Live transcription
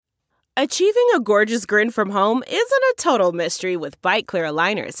Achieving a gorgeous grin from home isn't a total mystery with Bite Clear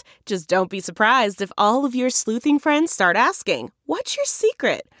aligners. Just don't be surprised if all of your sleuthing friends start asking, "What's your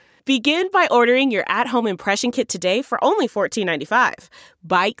secret?" Begin by ordering your at-home impression kit today for only $14.95.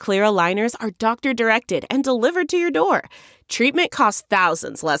 Bite Clear aligners are doctor-directed and delivered to your door. Treatment costs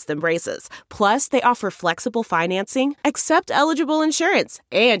thousands less than braces. Plus, they offer flexible financing, accept eligible insurance,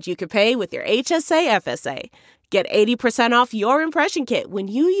 and you can pay with your HSA FSA. Get 80% off your impression kit when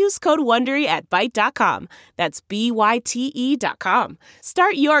you use code WONDERY at Byte.com. That's BYTE.com.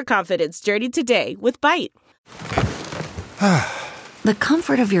 Start your confidence journey today with Byte. The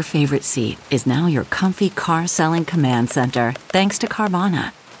comfort of your favorite seat is now your comfy car-selling command center, thanks to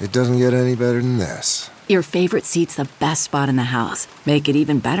Carvana. It doesn't get any better than this. Your favorite seat's the best spot in the house. Make it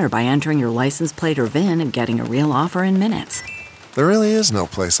even better by entering your license plate or VIN and getting a real offer in minutes. There really is no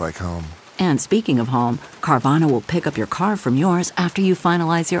place like home. And speaking of home, Carvana will pick up your car from yours after you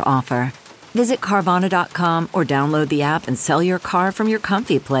finalize your offer. Visit Carvana.com or download the app and sell your car from your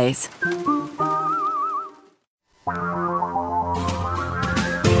comfy place.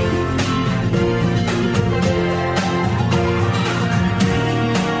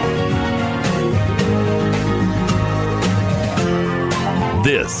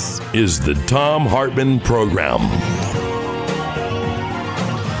 This is the Thom Hartmann Program.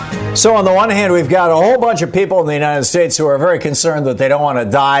 So on the one hand, we've got a whole bunch of people in the United States who are very concerned that they don't want to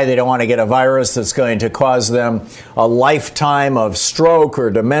die. They don't want to get a virus that's going to cause them a lifetime of stroke or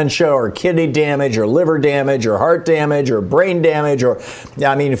dementia or kidney damage or liver damage or heart damage or brain damage or,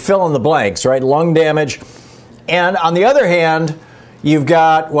 fill in the blanks, right? Lung damage. And on the other hand, you've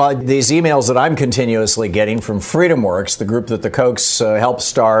got, these emails that I'm continuously getting from FreedomWorks, the group that the Kochs helped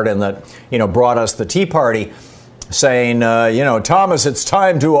start and that, brought us the Tea Party, saying, Thomas, it's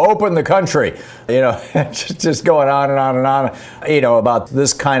time to open the country, just going on and on and on, about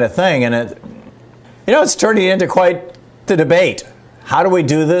this kind of thing. And it's turning into quite the debate. How do we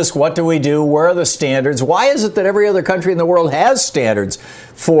do this? What do we do? Where are the standards? Why is it that every other country in the world has standards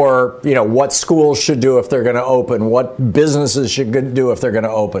for, what schools should do if they're going to open, what businesses should do if they're going to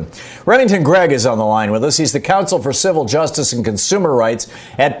open? Remington Gregg is on the line with us. He's the Counsel for Civil Justice and Consumer Rights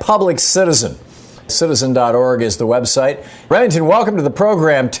at Public Citizen. Citizen.org is the website. Remington, welcome to the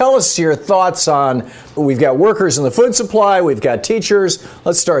program. Tell us your thoughts on, we've got workers in the food supply, we've got teachers.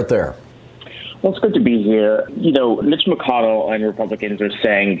 Let's start there. Well, it's good to be here. Mitch McConnell and Republicans are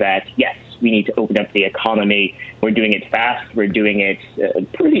saying that, yes, we need to open up the economy. We're doing it fast. We're doing it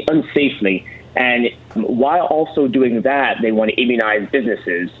pretty unsafely. And while also doing that, they want to immunize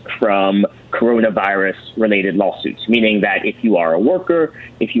businesses from coronavirus-related lawsuits, meaning that if you are a worker,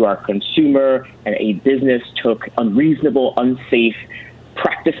 if you are a consumer, and a business took unreasonable, unsafe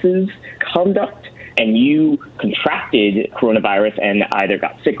practices, conduct, and you contracted coronavirus and either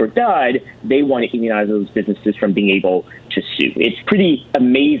got sick or died, they want to immunize those businesses from being able to sue. It's pretty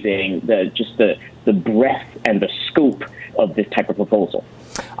amazing, the breadth and the scope of this type of proposal.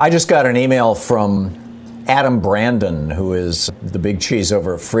 I just got an email from Adam Brandon, who is the big cheese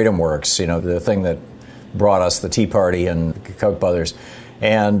over at FreedomWorks, the thing that brought us the Tea Party and Koch brothers.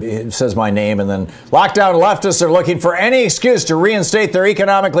 And it says my name, and then lockdown leftists are looking for any excuse to reinstate their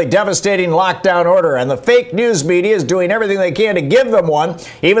economically devastating lockdown order. And the fake news media is doing everything they can to give them one,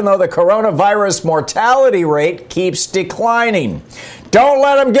 even though the coronavirus mortality rate keeps declining. Don't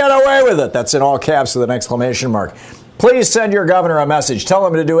let them get away with it. That's in all caps with an exclamation mark. Please send your governor a message. Tell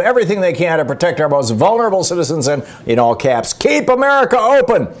him to do everything they can to protect our most vulnerable citizens and, in all caps, keep America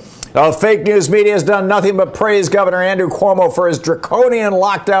open. The fake news media has done nothing but praise Governor Andrew Cuomo for his draconian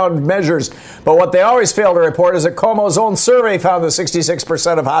lockdown measures. But what they always fail to report is that Cuomo's own survey found that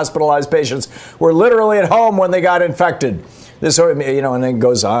 66% of hospitalized patients were literally at home when they got infected. This, and then it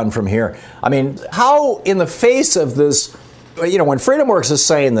goes on from here. How, in the face of this, when FreedomWorks is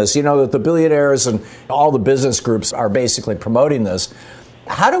saying this, that the billionaires and all the business groups are basically promoting this,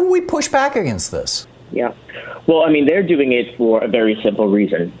 how do we push back against this? Yeah. Well, they're doing it for a very simple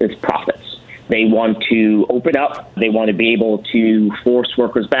reason. It's profits. They want to open up. They want to be able to force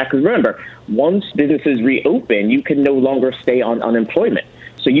workers back. Because remember, once businesses reopen, you can no longer stay on unemployment.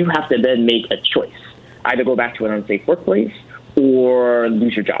 So you have to then make a choice. Either go back to an unsafe workplace or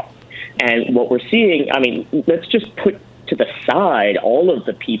lose your job. And what we're seeing, let's just put to the side all of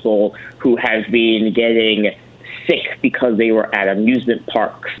the people who have been getting sick because they were at amusement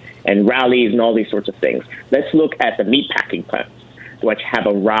parks and rallies and all these sorts of things. Let's look at the meatpacking plants, which have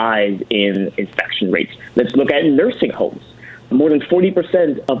a rise in infection rates. Let's look at nursing homes. More than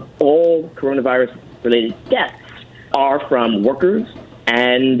 40% of all coronavirus-related deaths are from workers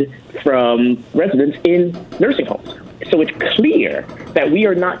and from residents in nursing homes. So it's clear that we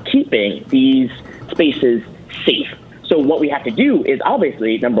are not keeping these spaces safe. So what we have to do is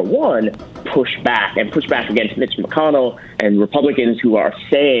obviously, number one, push back against Mitch McConnell and Republicans who are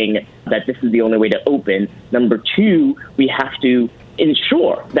saying that this is the only way to open. Number two, we have to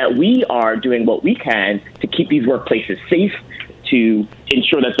ensure that we are doing what we can to keep these workplaces safe, to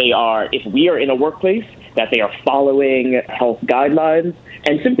ensure that they are, if we are in a workplace, that they are following health guidelines,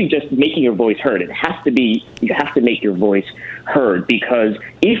 and simply just making your voice heard. It has to be, you have to make your voice heard, because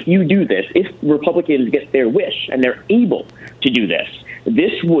if you do this, if Republicans get their wish and they're able to do this,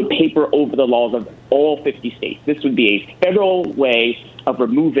 this would paper over the laws of all 50 states. This would be a federal way of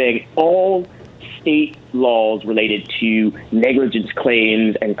removing all state laws related to negligence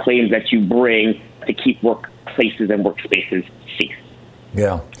claims and claims that you bring to keep workplaces and workspaces safe.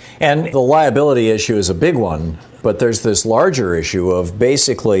 Yeah. And the liability issue is a big one, but there's this larger issue of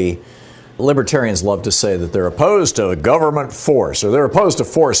basically libertarians love to say that they're opposed to government force, or they're opposed to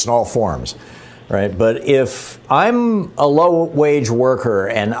force in all forms, right? But if I'm a low-wage worker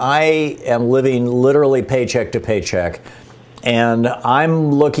and I am living literally paycheck to paycheck, and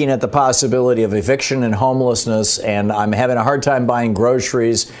I'm looking at the possibility of eviction and homelessness, and I'm having a hard time buying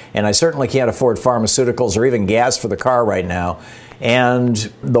groceries, and I certainly can't afford pharmaceuticals or even gas for the car right now, and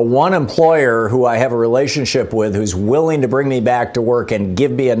the one employer who I have a relationship with who's willing to bring me back to work and give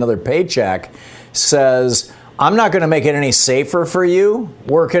me another paycheck says, I'm not going to make it any safer for you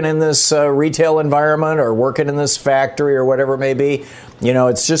working in this retail environment or working in this factory or whatever it may be. You know,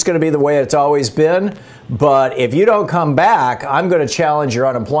 it's just going to be the way it's always been. But if you don't come back, I'm going to challenge your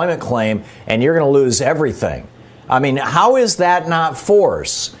unemployment claim and you're going to lose everything. I mean, how is that not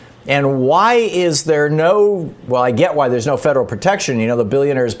force? And why is there no, well, I get why there's no federal protection. You know, the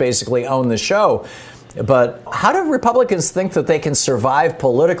billionaires basically own the show. But how do Republicans think that they can survive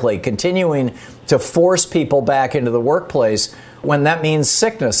politically, continuing to force people back into the workplace when that means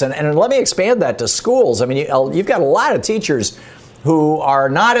sickness? And let me expand that to schools. I mean, you've got a lot of teachers who are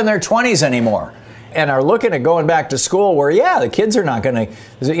not in their 20s anymore and are looking at going back to school where, yeah, the kids are not going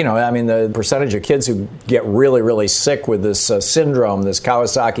to, you know, I mean, the percentage of kids who get really, really sick with this syndrome, this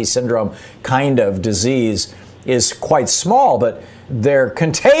Kawasaki syndrome kind of disease is quite small, but they're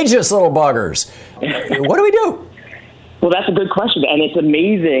contagious little buggers. What do we do? Well, that's a good question. And it's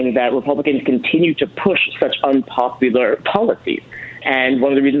amazing that Republicans continue to push such unpopular policies. And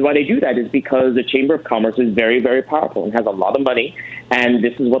one of the reasons why they do that is because the Chamber of Commerce is very, very powerful and has a lot of money. And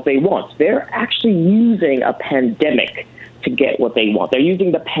this is what they want. They're actually using a pandemic to get what they want. They're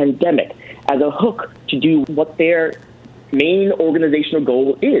using the pandemic as a hook to do what their main organizational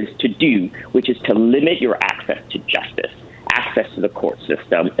goal is to do, which is to limit your access to justice, access to the court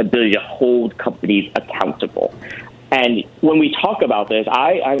system, ability to hold companies accountable. And when we talk about this,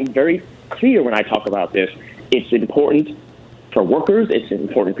 I'm very clear when I talk about this. It's important for workers, it's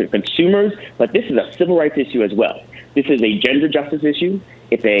important for consumers, but this is a civil rights issue as well. This is a gender justice issue.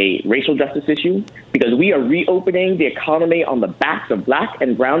 It's a racial justice issue, because we are reopening the economy on the backs of black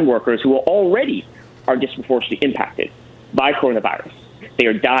and brown workers who already are disproportionately impacted by coronavirus. They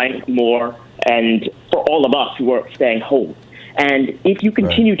are dying more, and for all of us who are staying home. And if you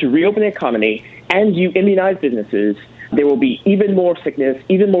continue to reopen the economy and you immunize businesses, there will be even more sickness,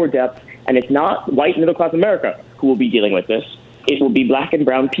 even more death, and it's not white middle-class America who will be dealing with this. It will be black and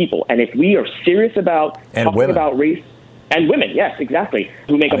brown people. And if we are serious about talking about race, and women, yes, exactly,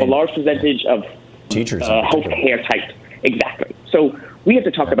 who make up a large percentage of teachers, healthcare type. Exactly. So we have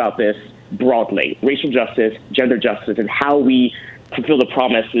to talk about this broadly, racial justice, gender justice, and how we fulfill the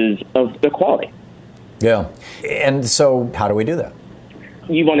promises of equality. Yeah. And so how do we do that?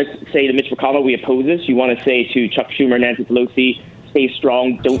 You want to say to Mitch McConnell, we oppose this. You want to say to Chuck Schumer, Nancy Pelosi, stay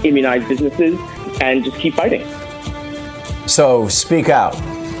strong, don't immunize businesses, and just keep fighting. So speak out.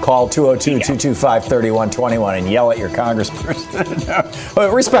 Call 202-225-3121 and yell at your congressperson.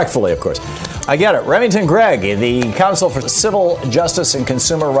 Well, respectfully, of course. I get it. Remington Gregg, the Council for Civil Justice and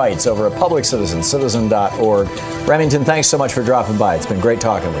Consumer Rights over at Public Citizen, citizen.org. Remington, thanks so much for dropping by. It's been great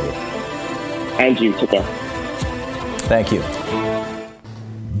talking with you. And you. Take care. Thank you.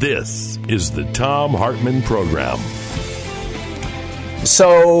 This is the Thom Hartmann Program.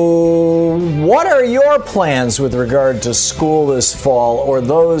 So, what are your plans with regard to school this fall, or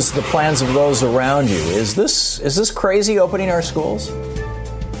the plans of those around you? Is this crazy opening our schools?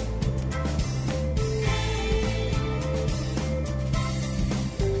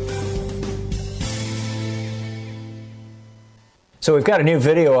 So we've got a new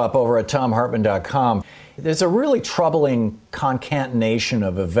video up over at thomhartmann.com. There's a really troubling concatenation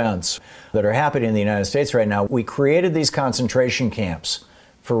of events that are happening in the United States right now. We created these concentration camps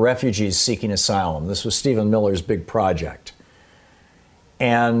for refugees seeking asylum. This was Stephen Miller's big project.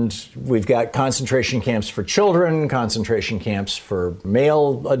 And we've got concentration camps for children, concentration camps for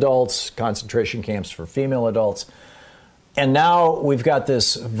male adults, concentration camps for female adults. And now we've got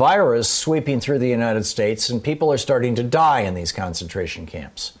this virus sweeping through the United States, and people are starting to die in these concentration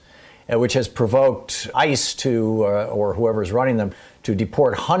camps, which has provoked ICE to, or whoever's running them, to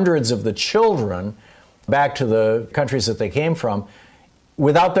deport hundreds of the children back to the countries that they came from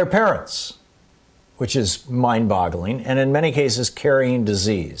without their parents, which is mind-boggling, and in many cases carrying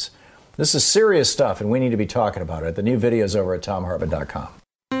disease. This is serious stuff, and we need to be talking about it. The new video is over at thomhartman.com.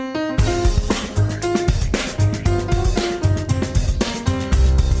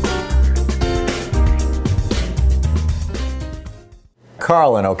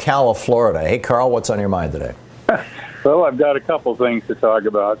 Carl in Ocala, Florida. Hey, Carl, what's on your mind today? Well, I've got a couple things to talk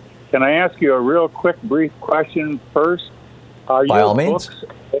about. Can I ask you a real quick, brief question first? Are your books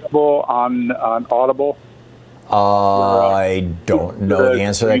available on Audible? I don't know the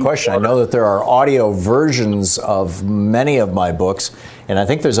answer to that question. I know that there are audio versions of many of my books, and I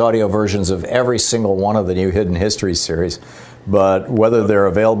think there's audio versions of every single one of the new Hidden History series. But whether they're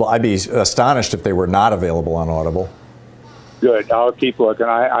available, I'd be astonished if they were not available on Audible. Good. I'll keep looking.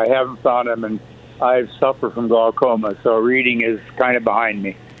 I haven't found them, and I suffer from glaucoma, so reading is kind of behind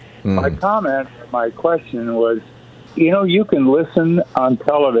me. My question was, you can listen on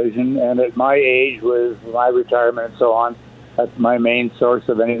television, and at my age, with my retirement and so on, that's my main source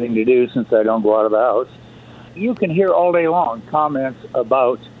of anything to do since I don't go out of the house. You can hear all day long comments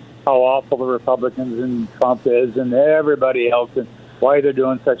about how awful the Republicans and Trump is and everybody else and why they're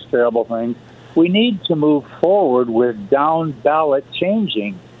doing such terrible things. We need to move forward with down-ballot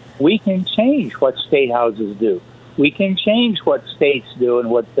changing. We can change what state houses do. We can change what states do and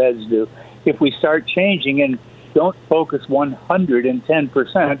what feds do if we start changing and don't focus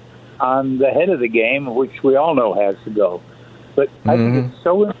 110% on the head of the game, which we all know has to go. But I think it's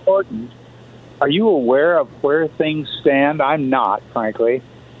so important. Are you aware of where things stand? I'm not, frankly,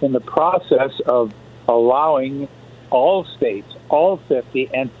 in the process of allowing all states, all 50,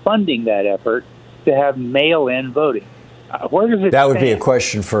 and funding that effort to have mail-in voting. Where does it That would stand? be a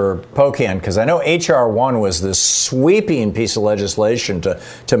question for Pocan, because I know H.R. 1 was this sweeping piece of legislation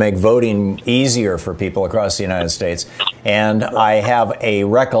to make voting easier for people across the United States. And I have a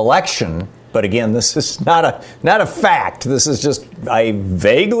recollection, but again, this is not a fact. This is just, I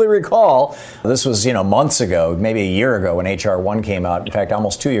vaguely recall, this was, months ago, maybe a year ago when H.R. 1 came out, in fact,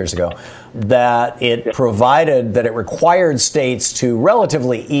 almost 2 years ago, that it required states to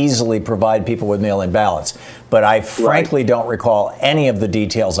relatively easily provide people with mail-in ballots. But I frankly don't recall any of the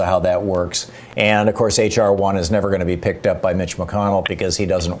details of how that works. And of course, H.R. 1 is never going to be picked up by Mitch McConnell because he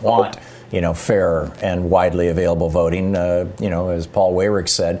doesn't want, fair and widely available voting. As Paul Weyrich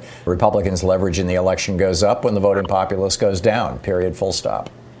said, Republicans' leverage in the election goes up when the voting populace goes down, period, full stop.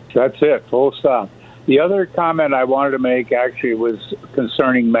 That's it, full stop. The other comment I wanted to make actually was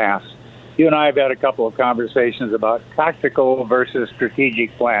concerning masks. You and I have had a couple of conversations about tactical versus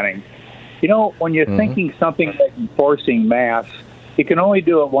strategic planning. When you're thinking something like enforcing masks, you can only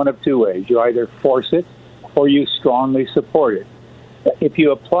do it one of two ways. You either force it or you strongly support it. If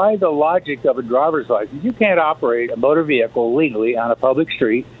you apply the logic of a driver's license, you can't operate a motor vehicle legally on a public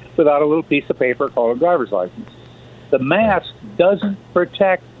street without a little piece of paper called a driver's license. The mask doesn't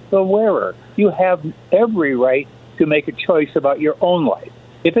protect the wearer. You have every right to make a choice about your own life.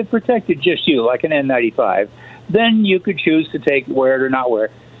 If it protected just you, like an N95, then you could choose to wear it or not wear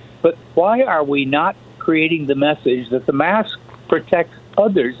it. But why are we not creating the message that the mask protects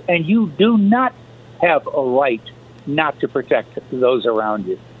others and you do not have a right not to protect those around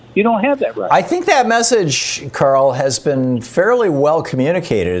you? You don't have that right. I think that message, Carl, has been fairly well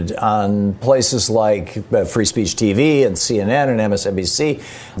communicated on places like Free Speech TV and CNN and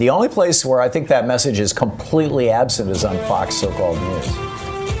MSNBC. The only place where I think that message is completely absent is on Fox so-called News.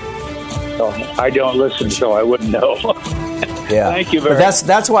 I don't listen, so I wouldn't know. Yeah. Thank you very much.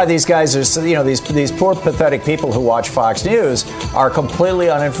 That's why these guys are, these poor, pathetic people who watch Fox News are completely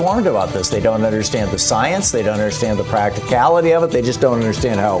uninformed about this. They don't understand the science. They don't understand the practicality of it. They just don't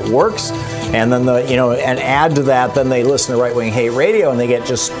understand how it works. And then and add to that, then they listen to right-wing hate radio and they get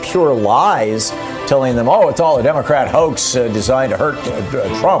just pure lies telling them, oh, it's all a Democrat hoax designed to hurt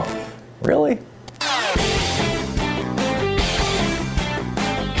Trump. Really?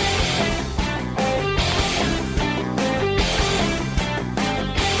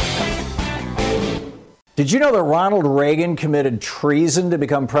 Did you know that Ronald Reagan committed treason to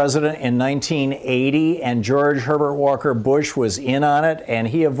become president in 1980, and George Herbert Walker Bush was in on it, and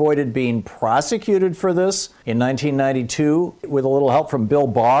he avoided being prosecuted for this in 1992 with a little help from Bill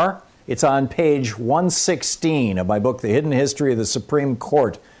Barr? It's on page 116 of my book, The Hidden History of the Supreme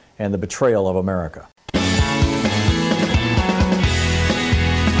Court and the Betrayal of America.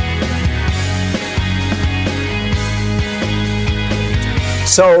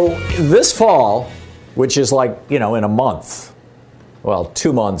 So this fall, which is like, in a month, well,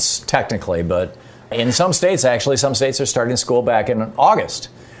 2 months technically, but in some states, actually, some states are starting school back in August.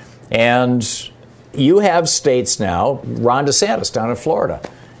 And you have states now, Ron DeSantis down in Florida,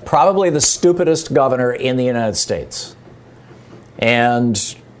 probably the stupidest governor in the United States. And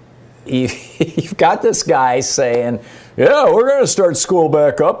you've got this guy saying, yeah, we're going to start school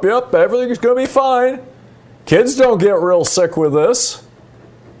back up. Yep, everything's going to be fine. Kids don't get real sick with this.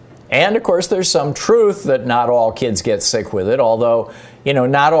 And, of course, there's some truth that not all kids get sick with it, although,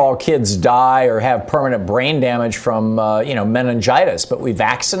 not all kids die or have permanent brain damage from, meningitis, but we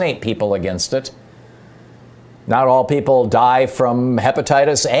vaccinate people against it. Not all people die from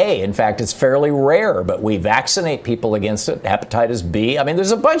hepatitis A. In fact, it's fairly rare, but we vaccinate people against it. Hepatitis B. I mean,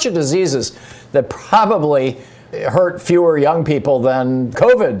 there's a bunch of diseases that probably hurt fewer young people than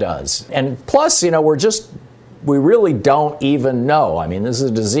COVID does. And plus, we really don't even know. I mean, this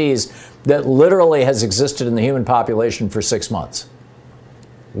is a disease that literally has existed in the human population for 6 months.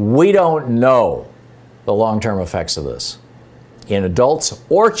 We don't know the long-term effects of this in adults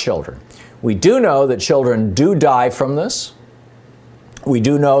or children. We do know that children do die from this. We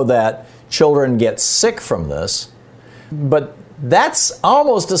do know that children get sick from this. But that's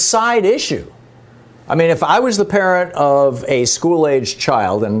almost a side issue. I mean, if I was the parent of a school-aged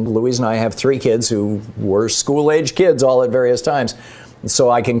child, and Louise and I have 3 kids who were school-aged kids all at various times, so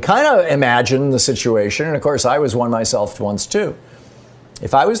I can kind of imagine the situation, and of course I was one myself once too.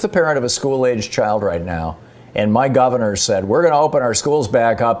 If I was the parent of a school-aged child right now, and my governor said, we're going to open our schools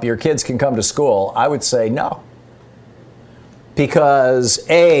back up, your kids can come to school, I would say no. Because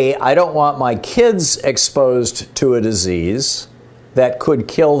A, I don't want my kids exposed to a disease that could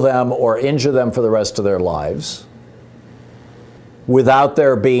kill them or injure them for the rest of their lives without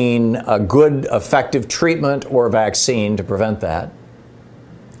there being a good, effective treatment or vaccine to prevent that.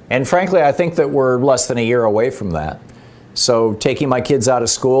 And frankly, I think that we're less than a year away from that. So taking my kids out of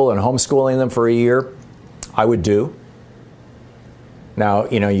school and homeschooling them for a year, I would do. Now,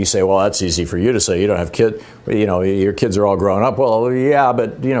 you say, well, that's easy for you to say. You don't have kids. Your kids are all grown up. Well, yeah,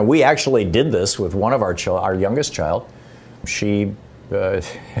 but, we actually did this with one of our youngest child.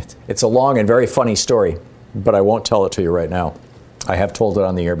 It's a long and very funny story, but I won't tell it to you right now. I have told it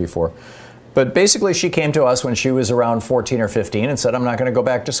on the air before. But basically, she came to us when she was around 14 or 15 and said, I'm not going to go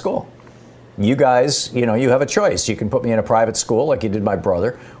back to school. You guys, you have a choice. You can put me in a private school like you did my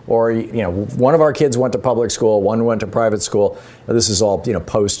brother, or, one of our kids went to public school, one went to private school. This is all,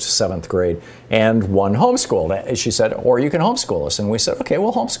 post 7th grade, and one homeschooled. She said, or you can homeschool us. And we said, okay,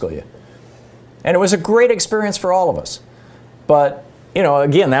 we'll homeschool you. And it was a great experience for all of us. But,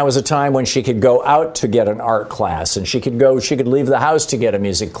 again, that was a time when she could go out to get an art class, and she could leave the house to get a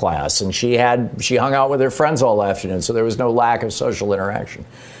music class, and she hung out with her friends all afternoon, so there was no lack of social interaction.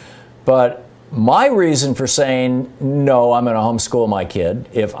 But my reason for saying, no, I'm going to homeschool my kid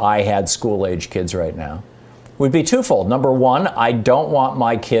if I had school-age kids right now would be twofold. Number one, I don't want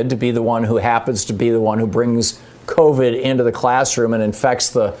my kid to be the one who happens to be the one who brings COVID into the classroom and infects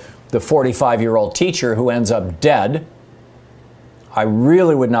the 45-year-old teacher who ends up dead. I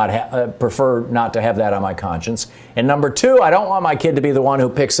really would not prefer not to have that on my conscience. And number two, I don't want my kid to be the one who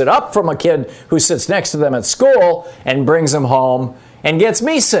picks it up from a kid who sits next to them at school and brings them home and gets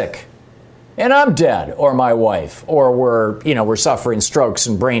me sick. And I'm dead, or my wife, or we're suffering strokes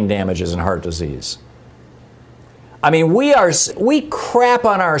and brain damages and heart disease. I mean, we crap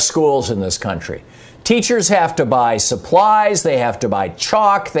on our schools in this country. Teachers have to buy supplies, they have to buy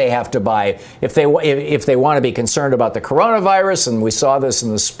chalk, they have to buy, if they want to be concerned about the coronavirus, and we saw this in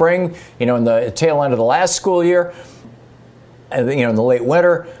the spring, in the tail end of the last school year, in the late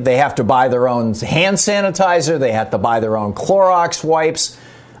winter, they have to buy their own hand sanitizer, they have to buy their own Clorox wipes.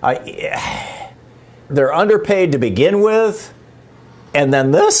 They're underpaid to begin with, and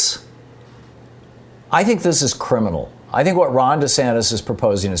then this? I think this is criminal. I think what Ron DeSantis is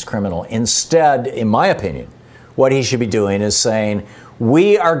proposing is criminal. Instead, in my opinion, what he should be doing is saying,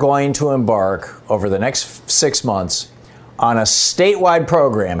 we are going to embark over the next 6 months on a statewide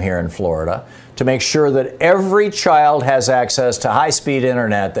program here in Florida to make sure that every child has access to high-speed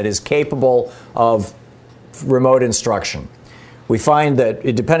internet that is capable of remote instruction. we find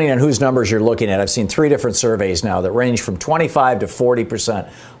that depending on whose numbers you're looking at, I've seen 3 different surveys now that range from 25 to 40%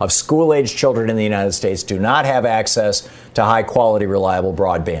 of school-aged children in the United States do not have access to high-quality, reliable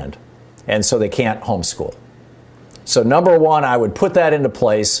broadband, and so they can't homeschool. So number one, I would put that into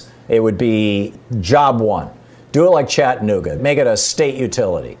place. It would be job one. Do it like Chattanooga. Make it a state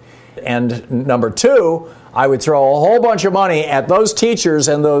utility. And number two, I would throw a whole bunch of money at those teachers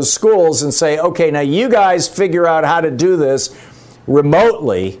and those schools and say, okay, now you guys figure out how to do this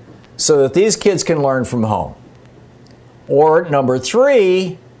remotely so that these kids can learn from home. Or number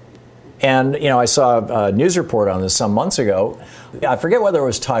three, and I saw a news report on this some months ago. I forget whether it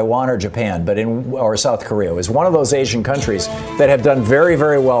was Taiwan or Japan, or South Korea. It was one of those Asian countries that have done very,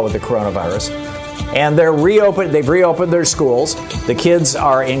 very well with the coronavirus. And they've reopened their schools. The kids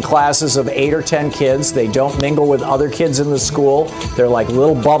are in classes of 8 or 10 kids. They don't mingle with other kids in the school. They're like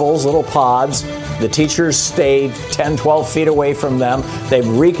little bubbles, little pods. The teachers stay 10, 12 feet away from them. They've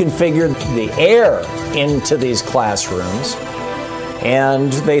reconfigured the air into these classrooms.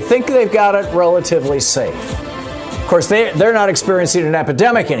 And they think they've got it relatively safe. Of course, they're not experiencing an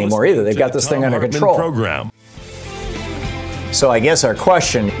epidemic anymore either. They've got this thing under control. Program. So I guess our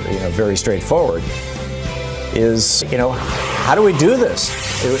question, very straightforward, is, how do we do this?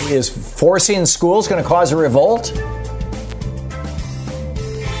 Is forcing schools going to cause a revolt?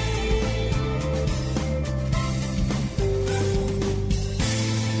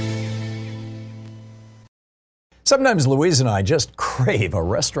 Sometimes Louise and I just crave a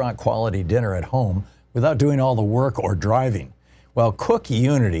restaurant-quality dinner at home without doing all the work or driving. Well, Cook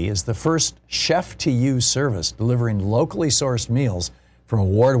Unity is the first chef-to-you service delivering locally sourced meals from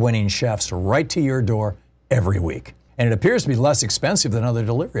award-winning chefs right to your door every week. And it appears to be less expensive than other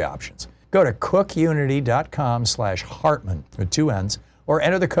delivery options. Go to cookunity.com/Hartman with 2 N's or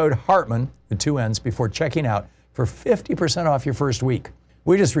enter the code Hartman with 2 N's before checking out for 50% off your first week.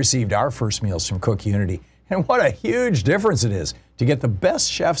 We just received our first meals from Cook Unity, and what a huge difference it is to get the best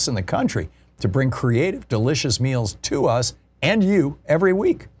chefs in the country to bring creative, delicious meals to us and you every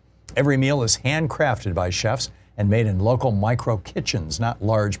week. Every meal is handcrafted by chefs and made in local micro kitchens, not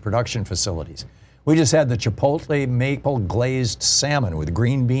large production facilities. We just had the Chipotle maple glazed salmon with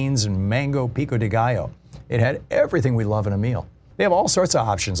green beans and mango pico de gallo. It had everything we love in a meal. They have all sorts of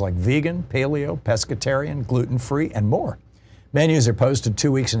options like vegan, paleo, pescatarian, gluten-free, and more. Menus are posted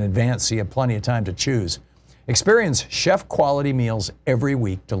 2 weeks in advance, so you have plenty of time to choose. Experience chef-quality meals every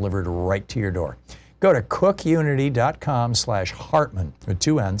week delivered right to your door. Go to cookunity.com/Hartman with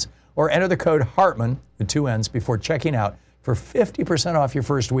 2 N's or enter the code Hartman with 2 N's before checking out for 50% off your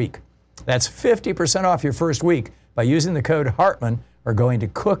first week. That's 50% off your first week by using the code Hartman or going to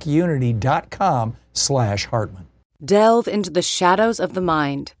cookunity.com/Hartman. Delve into the shadows of the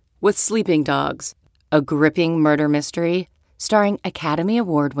mind with Sleeping Dogs, a gripping murder mystery starring Academy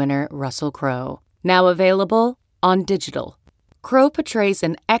Award winner Russell Crowe. Now available on digital. Crowe portrays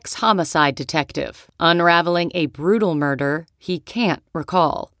an ex-homicide detective unraveling a brutal murder he can't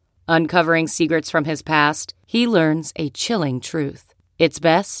recall. Uncovering secrets from his past, he learns a chilling truth. It's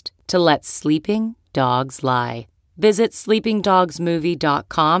best to let sleeping dogs lie. Visit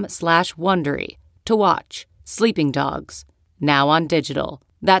sleepingdogsmovie.com/Wondery to watch Sleeping Dogs, now on digital.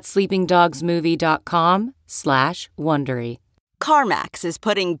 That's sleepingdogsmovie.com/Wondery. CarMax is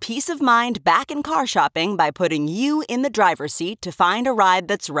putting peace of mind back in car shopping by putting you in the driver's seat to find a ride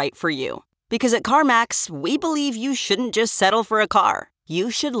that's right for you. Because at CarMax, we believe you shouldn't just settle for a car. You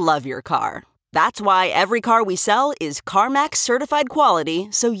should love your car. That's why every car we sell is CarMax certified quality,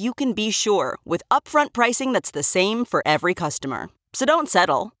 so you can be sure with upfront pricing that's the same for every customer. So don't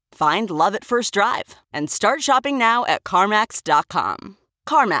settle. Find love at first drive and start shopping now at CarMax.com.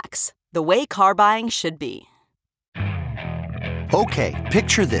 CarMax, the way car buying should be. Okay,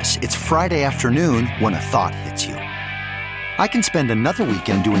 picture this. It's Friday afternoon when a thought hits you. I can spend another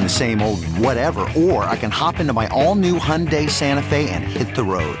weekend doing the same old whatever, or I can hop into my all-new Hyundai Santa Fe and hit the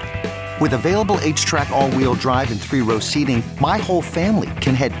road. With available H-Track all-wheel drive and 3-row seating, my whole family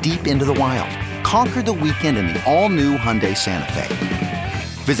can head deep into the wild. Conquer the weekend in the all-new Hyundai Santa Fe.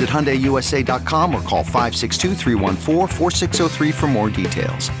 Visit HyundaiUSA.com or call 562-314-4603 for more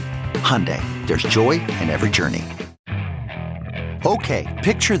details. Hyundai, there's joy in every journey. Okay,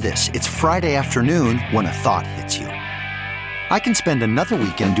 picture this. It's Friday afternoon when a thought hits you. I can spend another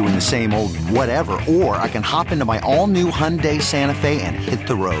weekend doing the same old whatever, or I can hop into my all-new Hyundai Santa Fe and hit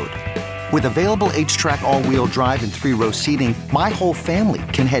the road. With available H-Track all-wheel drive and 3-row seating, my whole family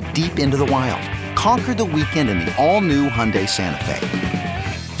can head deep into the wild. Conquer the weekend in the all-new Hyundai Santa Fe.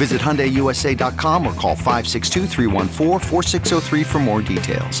 Visit HyundaiUSA.com or call 562-314-4603 for more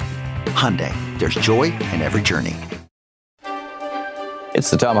details. Hyundai, there's joy in every journey. It's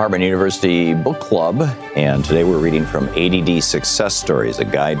the Thom Hartman University Book Club, and today we're reading from ADD Success Stories, a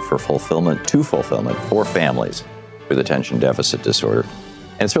guide for fulfillment to fulfillment for families with attention deficit disorder.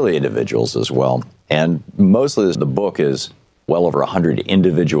 And it's really individuals as well. And mostly the book is well over 100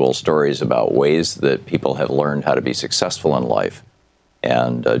 individual stories about ways that people have learned how to be successful in life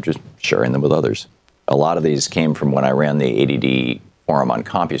and just sharing them with others. A lot of these came from when I ran the ADD forum on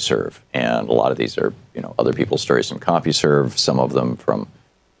CompuServe, and a lot of these are, other people's stories from CompuServe, some of them from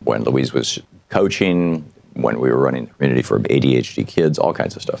when Louise was coaching, when we were running the community for ADHD kids, all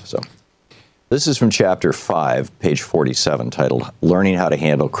kinds of stuff. So this is from chapter 5, page 47, titled Learning How to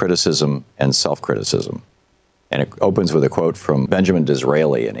Handle Criticism and Self-Criticism. And it opens with a quote from Benjamin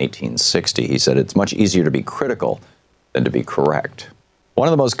Disraeli in 1860. He said, "It's much easier to be critical than to be correct." One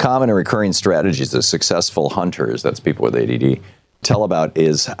of the most common and recurring strategies that successful hunters, that's people with ADD, tell about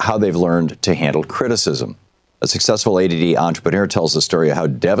is how they've learned to handle criticism. A successful ADD entrepreneur tells the story of how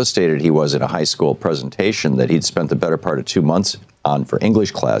devastated he was in a high school presentation that he'd spent the better part of 2 months on for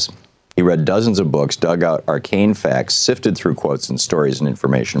English class. He read dozens of books, dug out arcane facts, sifted through quotes and stories and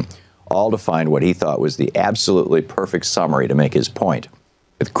information, all to find what he thought was the absolutely perfect summary to make his point.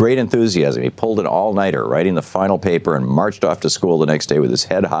 With great enthusiasm, he pulled an all-nighter, writing the final paper, and marched off to school the next day with his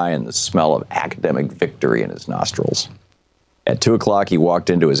head high and the smell of academic victory in his nostrils. At 2 o'clock, he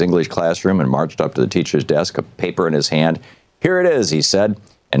walked into his English classroom and marched up to the teacher's desk, a paper in his hand. "Here it is," he said,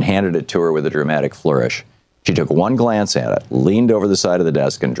 and handed it to her with a dramatic flourish. She took one glance at it, leaned over the side of the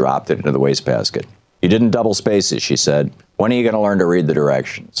desk, and dropped it into the wastebasket. "You didn't double spaces," she said. "When are you going to learn to read the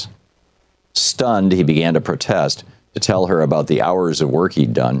directions?" Stunned, he began to protest, to tell her about the hours of work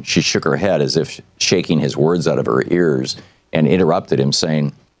he'd done. She shook her head as if shaking his words out of her ears and interrupted him,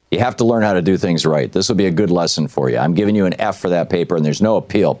 saying, "You have to learn how to do things right. This will be a good lesson for you. I'm giving you an F for that paper, and there's no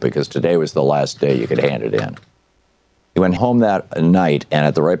appeal because today was the last day you could hand it in." He went home that night and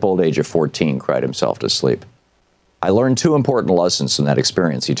at the ripe old age of 14 cried himself to sleep. "I learned 2 important lessons from that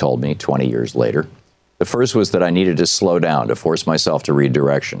experience," he told me 20 years later. The first was that I needed to slow down to force myself to read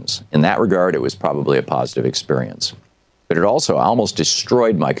directions. In that regard, it was probably a positive experience. But it also almost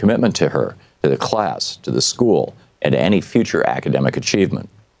destroyed my commitment to her, to the class, to the school, and to any future academic achievement.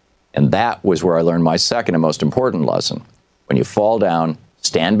 And that was where I learned my second and most important lesson. When you fall down,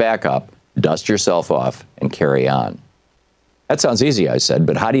 stand back up, dust yourself off, and carry on. That sounds easy, I said,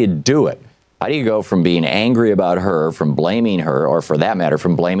 but how do you do it? How do you go from being angry about her, from blaming her, or for that matter,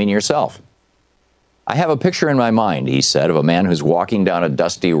 from blaming yourself? "I have a picture in my mind," he said, "of a man who's walking down a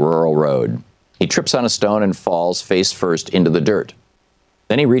dusty rural road. He trips on a stone and falls face first into the dirt.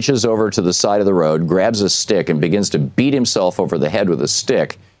 Then he reaches over to the side of the road, grabs a stick, and begins to beat himself over the head with a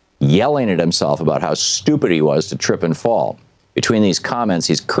stick, yelling at himself about how stupid he was to trip and fall. Between these comments,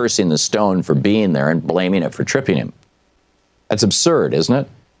 he's cursing the stone for being there and blaming it for tripping him. That's absurd, isn't it?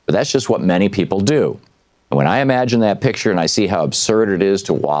 But that's just what many people do. And when I imagine that picture and I see how absurd it is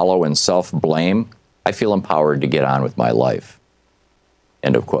to wallow in self-blame, I feel empowered to get on with my life."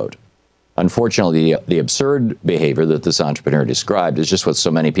 End of quote. Unfortunately, the absurd behavior that this entrepreneur described is just what so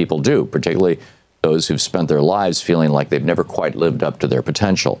many people do, particularly those who've spent their lives feeling like they've never quite lived up to their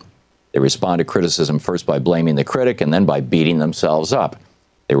potential. They respond to criticism first by blaming the critic and then by beating themselves up.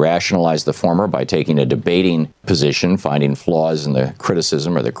 They rationalize the former by taking a debating position, finding flaws in the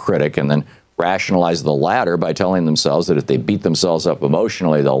criticism or the critic, and then rationalize the latter by telling themselves that if they beat themselves up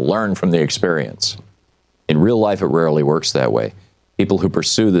emotionally, they'll learn from the experience. In real life, it rarely works that way. People who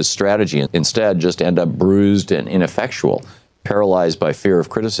pursue this strategy instead just end up bruised and ineffectual, paralyzed by fear of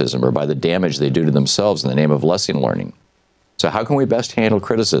criticism or by the damage they do to themselves in the name of lesson learning. So how can we best handle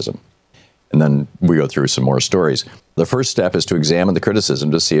criticism? And then we go through some more stories. The first step is to examine the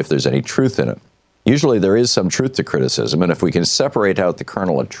criticism to see if there's any truth in it. Usually there is some truth to criticism, and if we can separate out the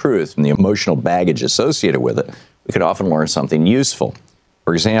kernel of truth from the emotional baggage associated with it, we can often learn something useful.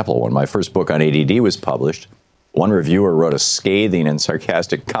 For example, when my first book on ADD was published, one reviewer wrote a scathing and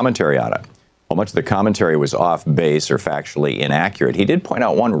sarcastic commentary on it. While much of the commentary was off base or factually inaccurate, he did point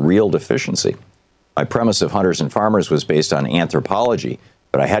out one real deficiency. My premise of Hunters and Farmers was based on anthropology,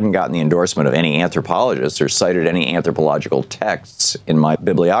 but I hadn't gotten the endorsement of any anthropologists or cited any anthropological texts in my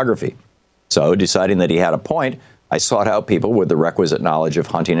bibliography. So, deciding that he had a point, I sought out people with the requisite knowledge of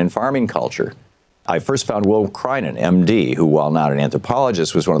hunting and farming culture. I first found Will Crinan, MD, who, while not an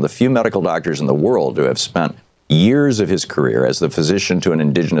anthropologist, was one of the few medical doctors in the world to have spent years of his career as the physician to an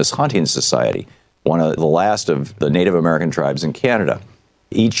indigenous hunting society, one of the last of the Native American tribes in Canada.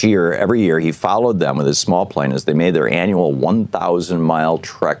 Every year, he followed them with his small plane as they made their annual 1,000-mile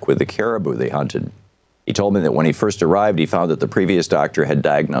trek with the caribou they hunted. He told me that when he first arrived, he found that the previous doctor had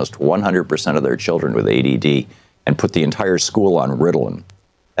diagnosed 100% of their children with ADD, and put the entire school on Ritalin.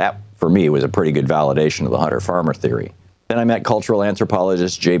 That, for me, was a pretty good validation of the hunter-farmer theory. Then I met cultural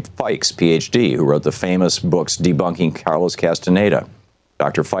anthropologist Jay Fikes, Ph.D., who wrote the famous books debunking Carlos Castaneda.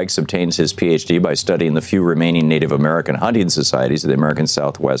 Dr. Fikes obtains his Ph.D. by studying the few remaining Native American hunting societies of the American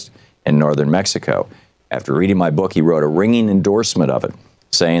Southwest and northern Mexico. After reading my book, he wrote a ringing endorsement of it,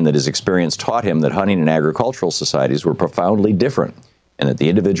 saying that his experience taught him that hunting and agricultural societies were profoundly different, and that the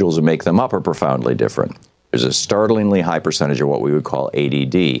individuals who make them up are profoundly different. There's a startlingly high percentage of what we would call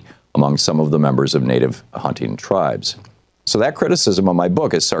ADD among some of the members of native hunting tribes. So that criticism of my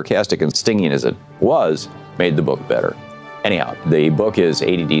book, as sarcastic and stinging as it was, made the book better. Anyhow, the book is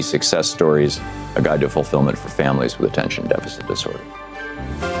ADD Success Stories, A Guide to Fulfillment for Families with Attention Deficit Disorder.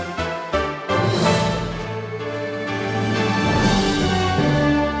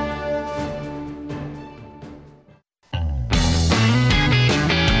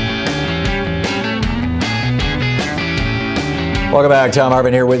 Welcome back. Thom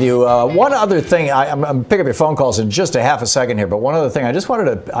Hartman here with you. One other thing, I'm picking up your phone calls in just a half a second here, but one other thing, I just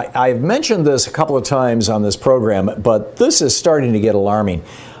wanted to, I've mentioned this a couple of times on this program, but this is starting to get alarming.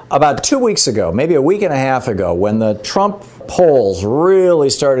 About 2 weeks ago, maybe a week and a half ago, when the Trump polls really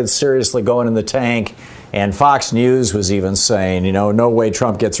started seriously going in the tank, and Fox News was even saying, no way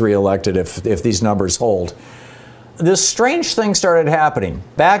Trump gets reelected if these numbers hold. This strange thing started happening.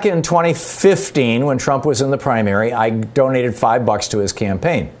 Back in 2015, when Trump was in the primary, I donated $5 to his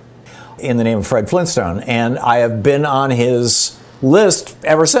campaign in the name of Fred Flintstone, and I have been on his list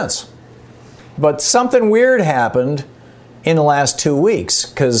ever since. But something weird happened in the last 2 weeks,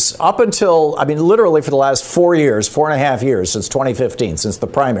 because up until, literally for the last 4 years, 4.5 years, since 2015, since the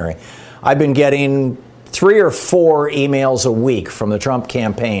primary, I've been getting 3 or 4 emails a week from the Trump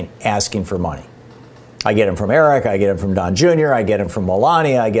campaign asking for money. I get them from Eric, I get them from Don Jr., I get them from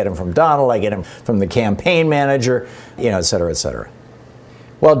Melania, I get them from Donald, I get them from the campaign manager, et cetera, et cetera.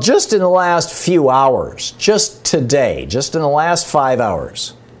 Well, just in the last few hours, just today, just in the last 5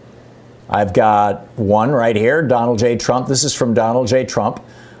 hours, I've got one right here, Donald J. Trump. This is from Donald J. Trump.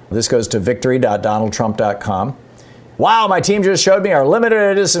 This goes to victory.donaldtrump.com. Wow, my team just showed me our limited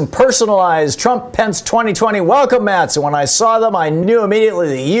edition personalized Trump Pence 2020 welcome mats. And when I saw them, I knew immediately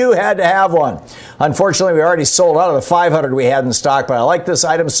that you had to have one. Unfortunately, we already sold out of the 500 we had in stock, but I like this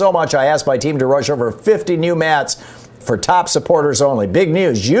item so much, I asked my team to rush over 50 new mats for top supporters only. Big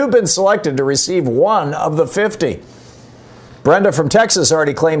news. You've been selected to receive one of the 50. Brenda from Texas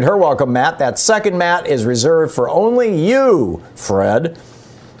already claimed her welcome mat. That second mat is reserved for only you, Fred.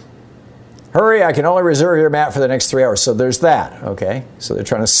 Hurry, I can only reserve your mat for the next 3 hours. So there's that, okay? So they're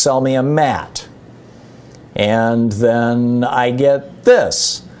trying to sell me a mat. And then I get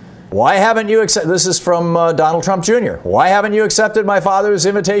this. Why haven't you accepted, this is from Donald Trump Jr. Why haven't you accepted my father's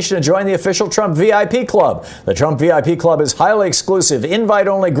invitation to join the official Trump VIP Club? The Trump VIP Club is highly exclusive,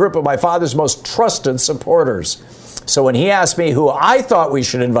 invite-only group of my father's most trusted supporters. So when he asked me who I thought we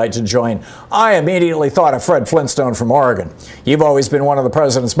should invite to join, I immediately thought of Fred Flintstone from Oregon. You've always been one of the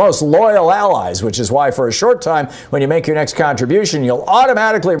president's most loyal allies, which is why for a short time, when you make your next contribution, you'll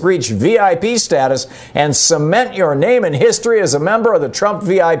automatically reach VIP status and cement your name in history as a member of the Trump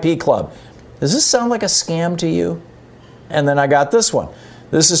VIP Club. Does this sound like a scam to you? And then I got this one.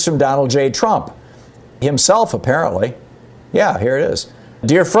 This is from Donald J. Trump himself, apparently. Yeah, here it is.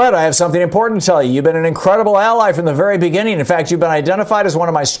 Dear Fred, I have something important to tell you. You've been an incredible ally from the very beginning. In fact, you've been identified as one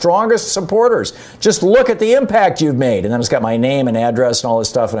of my strongest supporters. Just look at the impact you've made. And then it's got my name and address and all this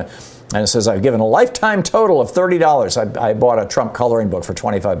stuff. And it says I've given a lifetime total of $30. I bought a Trump coloring book for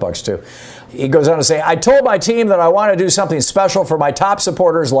 $25 too. He goes on to say, I told my team that I want to do something special for my top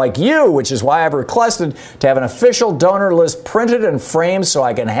supporters like you, which is why I've requested to have an official donor list printed and framed so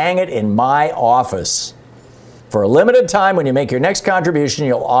I can hang it in my office. For a limited time, when you make your next contribution,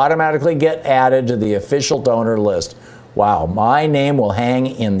 you'll automatically get added to the official donor list. Wow, my name will hang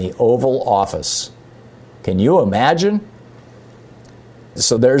in the Oval Office. Can you imagine?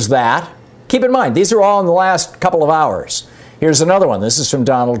 So there's that. Keep in mind, these are all in the last couple of hours. Here's another one. This is from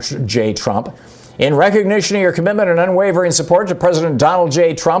Donald J. Trump. In recognition of your commitment and unwavering support to President Donald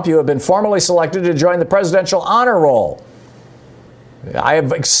J. Trump, you have been formally selected to join the Presidential Honor Roll. I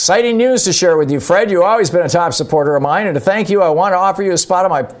have exciting news to share with you, Fred. You've always been a top supporter of mine, and to thank you, I want to offer you a spot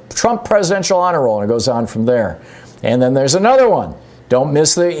on my Trump Presidential Honor Roll, and it goes on from there. And then there's another one. Don't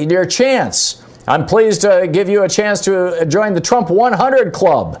miss your chance. I'm pleased to give you a chance to join the Trump 100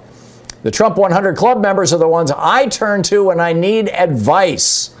 Club. The Trump 100 Club members are the ones I turn to when I need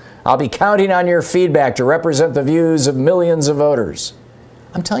advice. I'll be counting on your feedback to represent the views of millions of voters.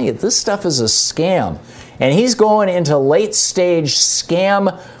 I'm telling you, this stuff is a scam. And he's going into late-stage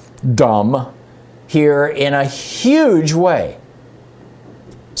scam-dumb here in a huge way.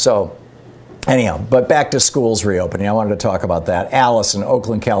 So, anyhow, but back to schools reopening. I wanted to talk about that. Alice in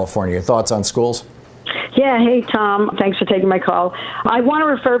Oakland, California. Your thoughts on schools? Yeah, hey, Tom. Thanks for taking my call. I want to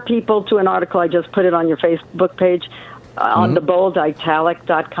refer people to an article. I just put it on your Facebook page on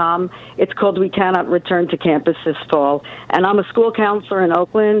thebolditalic.com. It's called We Cannot Return to Campus This Fall. And I'm a school counselor in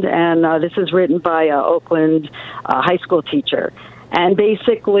Oakland, and this is written by an Oakland high school teacher. And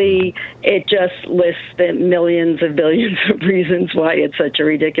basically, it just lists the millions of billions of reasons why it's such a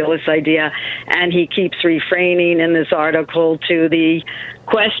ridiculous idea. And he keeps refraining in this article to the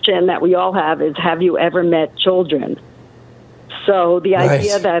question that we all have you ever met children? So the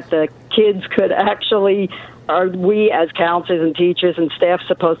idea that the kids could actually, are we as counselors and teachers and staff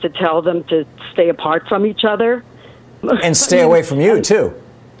supposed to tell them to stay apart from each other? And stay away from you, too.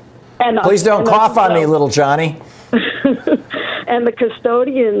 Please don't cough on me, little Johnny. And the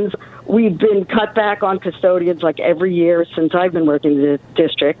custodians, we've been cut back on custodians like every year since I've been working in the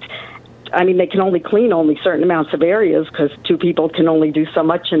district. I mean, they can only clean only certain amounts of areas because 2 people can only do so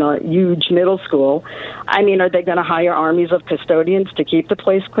much in a huge middle school. I mean, are they going to hire armies of custodians to keep the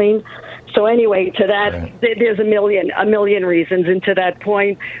place clean? So anyway, to that, there's a million reasons. And to that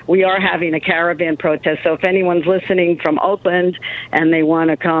point, we are having a caravan protest. So if anyone's listening from Oakland and they want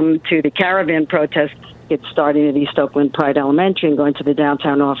to come to the caravan protest, it's starting at East Oakland Pride Elementary and going to the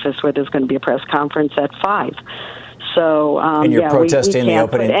downtown office where there's going to be a press conference at 5. So, and you're protesting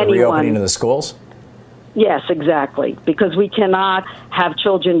the reopening of the schools? Yes, exactly. Because we cannot have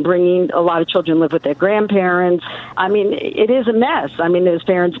children a lot of children live with their grandparents. I mean, it is a mess. I mean, there's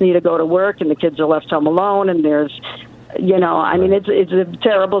parents need to go to work and the kids are left home alone, and there's, I mean, it's a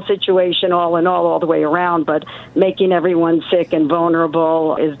terrible situation all the way around, but making everyone sick and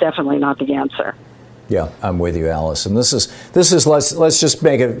vulnerable is definitely not the answer. Yeah, I'm with you, Alice. And this is let's just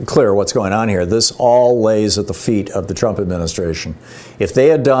make it clear what's going on here. This all lays at the feet of the Trump administration. If they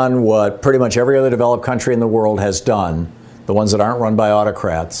had done what pretty much every other developed country in the world has done, the ones that aren't run by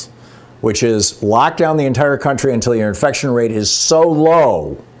autocrats, which is lock down the entire country until your infection rate is so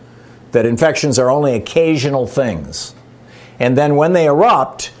low that infections are only occasional things. And then when they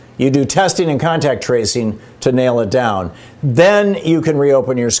erupt, you do testing and contact tracing to nail it down. Then you can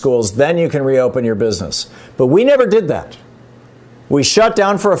reopen your schools. Then you can reopen your business. But we never did that. We shut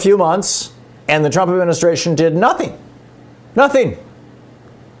down for a few months, and the Trump administration did nothing. Nothing.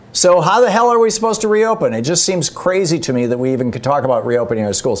 So how the hell are we supposed to reopen? It just seems crazy to me that we even could talk about reopening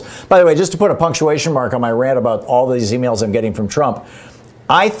our schools. By the way, just to put a punctuation mark on my rant about all these emails I'm getting from Trump,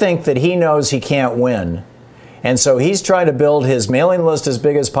 I think that he knows he can't win. And so he's trying to build his mailing list as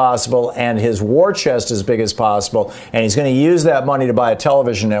big as possible and his war chest as big as possible. And he's going to use that money to buy a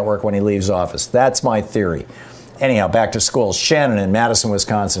television network when he leaves office. That's my theory. Anyhow, back to schools. Shannon in Madison,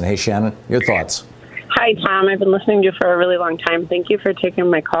 Wisconsin. Hey, Shannon, your thoughts? Hi, Tom. I've been listening to you for a really long time. Thank you for taking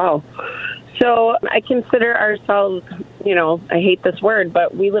my call. So I consider ourselves, I hate this word,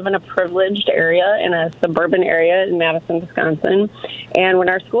 but we live in a privileged area, in a suburban area in Madison, Wisconsin. And when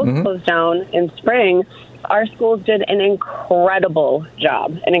our schools closed down in spring, our schools did an incredible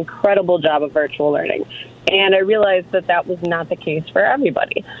job of virtual learning. And I realized that was not the case for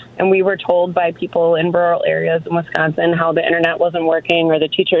everybody. And we were told by people in rural areas in Wisconsin how the internet wasn't working or the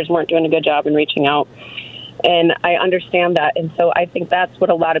teachers weren't doing a good job in reaching out. And I understand that. And so I think that's what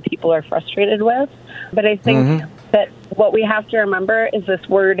a lot of people are frustrated with. But I think that what we have to remember is this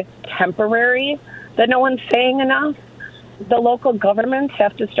word temporary that no one's saying enough. The local governments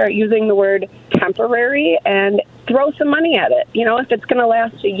have to start using the word temporary and throw some money at it. If it's going to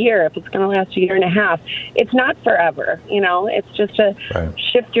last a year, if it's going to last a year and a half, it's not forever. It's just to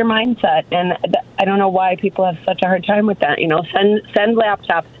shift your mindset. And I don't know why people have such a hard time with that. Send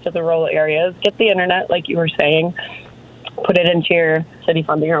laptops to the rural areas, get the internet, like you were saying, put it into your city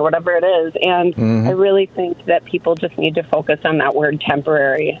funding or whatever it is. And I really think that people just need to focus on that word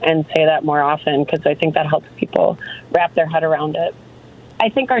temporary and say that more often, because I think that helps people wrap their head around it. I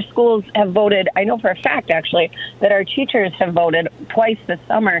think our schools have voted, I know for a fact, actually, that our teachers have voted twice this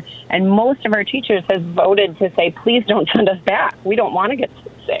summer, and most of our teachers have voted to say, please don't send us back. We don't want to get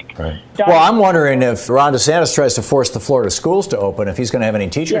sick. Right. Well, I'm wondering if Ron DeSantis tries to force the Florida schools to open, if he's going to have any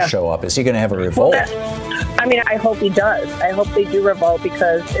teachers show up, is he going to have a revolt? I hope he does. I hope they do revolt,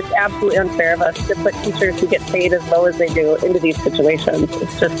 because it's absolutely unfair of us to put teachers who get paid as low as they do into these situations.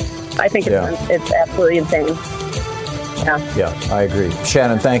 It's just, I think it's absolutely insane. Yeah, I agree.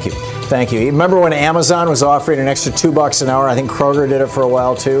 Shannon, thank you. Thank you. Remember when Amazon was offering an extra $2 an hour? I think Kroger did it for a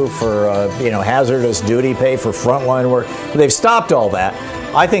while too, for hazardous duty pay for frontline work. They've stopped all that.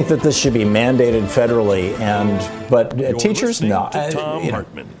 I think that this should be mandated federally, but teachers, no. To Thom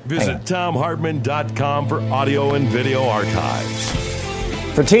Hartman. Visit ThomHartman.com for audio and video archives.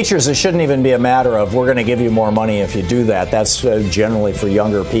 For teachers, it shouldn't even be a matter of we're going to give you more money if you do that. That's generally for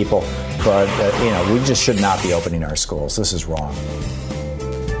younger people. But, we just should not be opening our schools. This is wrong.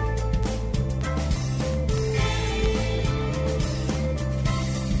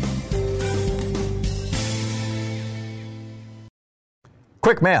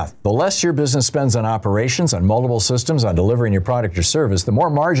 Quick math. The less your business spends on operations, on multiple systems, on delivering your product or service, the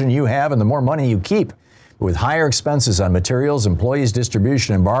more margin you have and the more money you keep. With higher expenses on materials, employees,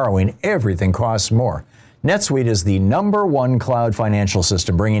 distribution, and borrowing, everything costs more. NetSuite is the #1 cloud financial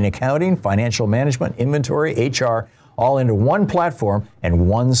system, bringing accounting, financial management, inventory, HR, all into one platform and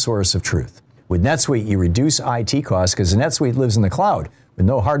one source of truth. With NetSuite, you reduce IT costs because NetSuite lives in the cloud with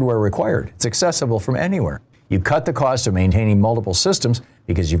no hardware required. It's accessible from anywhere. You cut the cost of maintaining multiple systems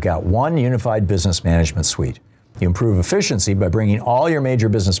because you've got one unified business management suite. You improve efficiency by bringing all your major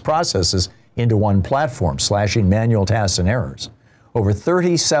business processes into one platform, slashing manual tasks and errors. Over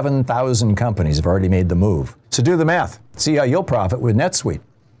 37,000 companies have already made the move. So do the math. See how you'll profit with NetSuite.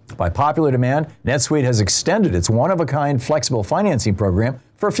 By popular demand, NetSuite has extended its one-of-a-kind flexible financing program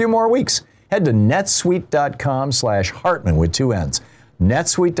for a few more weeks. Head to netsuite.com/Hartman with 2 N's.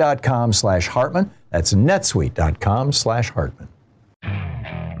 netsuite.com/Hartman. That's netsuite.com/Hartman.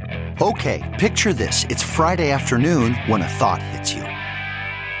 Okay, picture this. It's Friday afternoon when a thought hits you.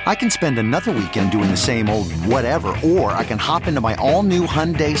 I can spend another weekend doing the same old whatever, or I can hop into my all-new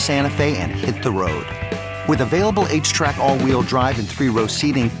Hyundai Santa Fe and hit the road. With available H-Track all-wheel drive and 3-row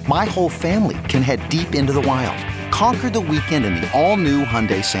seating, my whole family can head deep into the wild. Conquer the weekend in the all-new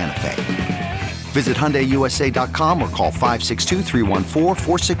Hyundai Santa Fe. Visit HyundaiUSA.com or call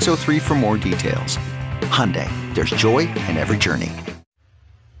 562-314-4603 for more details. Hyundai, there's joy in every journey.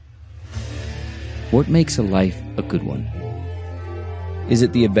 What makes a life a good one? Is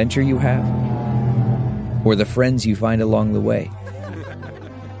it the adventure you have? Or the friends you find along the way?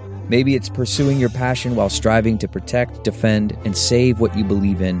 Maybe it's pursuing your passion while striving to protect, defend, and save what you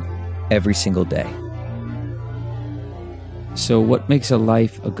believe in every single day. So what makes a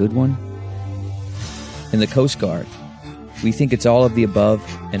life a good one? In the Coast Guard, we think it's all of the above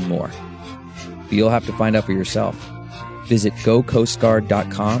and more. But you'll have to find out for yourself. Visit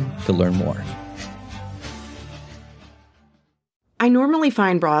gocoastguard.com to learn more. I normally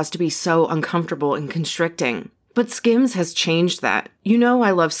find bras to be so uncomfortable and constricting, but Skims has changed that. You know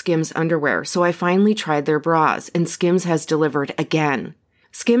I love Skims underwear, so I finally tried their bras, and Skims has delivered again.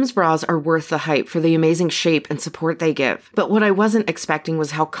 Skims bras are worth the hype for the amazing shape and support they give, but what I wasn't expecting was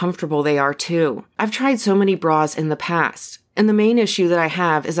how comfortable they are too. I've tried so many bras in the past, and the main issue that I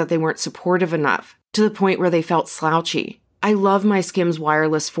have is that they weren't supportive enough, to the point where they felt slouchy. I love my Skims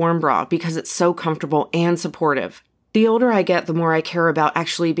wireless form bra because it's so comfortable and supportive. The older I get, the more I care about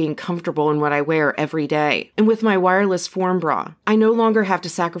actually being comfortable in what I wear every day. And with my wireless form bra, I no longer have to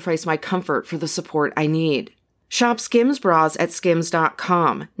sacrifice my comfort for the support I need. Shop Skims bras at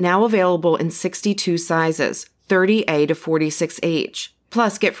skims.com, now available in 62 sizes, 30A to 46H.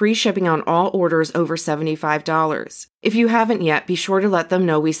 Plus, get free shipping on all orders over $75. If you haven't yet, be sure to let them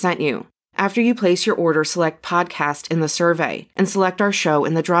know we sent you. After you place your order, select podcast in the survey and select our show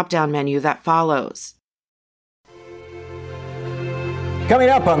in the drop-down menu that follows. Coming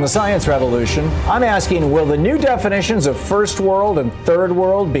up on the Science Revolution, I'm asking, will the new definitions of first world and third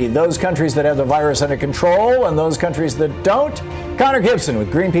world be those countries that have the virus under control and those countries that don't? Connor Gibson with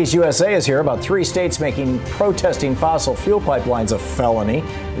Greenpeace USA is here about 3 states making protesting fossil fuel pipelines a felony.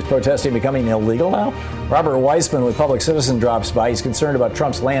 Is protesting becoming illegal now? Robert Weissman with Public Citizen drops by. He's concerned about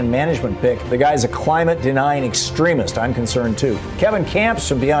Trump's land management pick. The guy's a climate-denying extremist. I'm concerned, too. Kevin Camps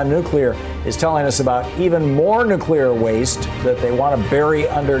from Beyond Nuclear is telling us about even more nuclear waste that they want to bury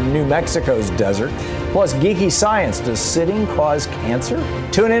under New Mexico's desert. Plus, geeky science. Does sitting cause cancer?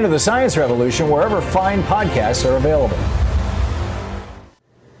 Tune into the Science Revolution wherever fine podcasts are available.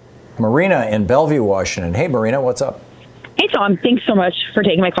 Marina in Bellevue, Washington. Hey, Marina, what's up? Hey, Tom. Thanks so much for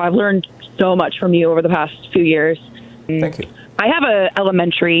taking my call. I've learned so much from you over the past few years. Thank you. I have an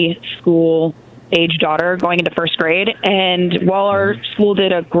elementary school age daughter going into first grade, and while our school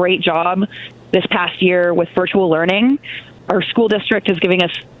did a great job this past year with virtual learning, our school district is giving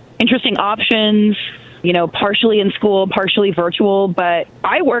us interesting options, partially in school, partially virtual, but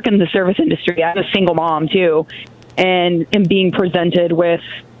I work in the service industry. I'm a single mom, too, and am being presented with,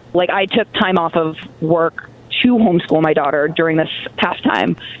 I took time off of work to homeschool my daughter during this past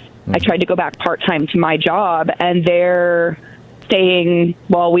time. I tried to go back part-time to my job, and they're saying,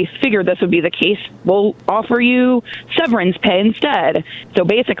 well, we figured this would be the case. We'll offer you severance pay instead. So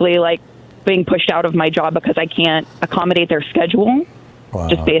basically, like, being pushed out of my job because I can't accommodate their schedule. Wow.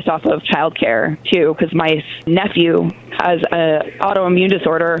 Just based off of childcare, too, because my nephew has an autoimmune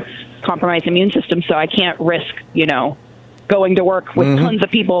disorder, compromised immune system, so I can't risk, going to work with tons of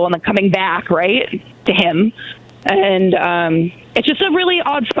people and then coming back, right, to him. And it's just a really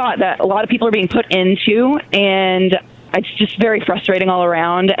odd spot that a lot of people are being put into, and it's just very frustrating all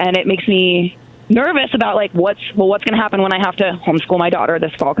around, and it makes me nervous about, like, what's going to happen when I have to homeschool my daughter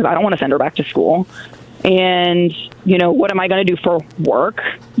this fall, because I don't want to send her back to school. And, what am I going to do for work?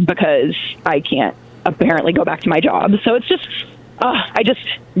 Because I can't apparently go back to my job. So it's just, I just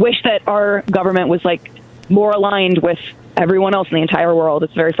wish that our government was, like, more aligned with everyone else in the entire world.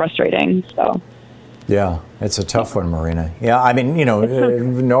 It's very frustrating. So. Yeah, it's a tough one, Marina. Yeah, I mean,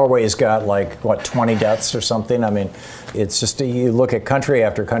 Norway's got 20 deaths or something. I mean, it's just, you look at country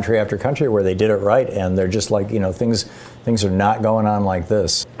after country after country where they did it right, and they're just things are not going on like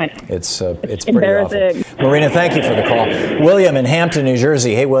this. It's pretty awful. Marina, thank you for the call. William in Hampton, New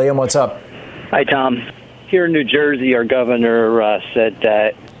Jersey. Hey, William, what's up? Hi, Tom. Here in New Jersey, our governor said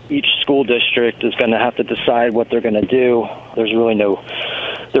that each school district is going to have to decide what they're going to do.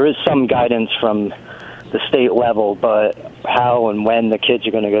 There is some guidance from the state level, but how and when the kids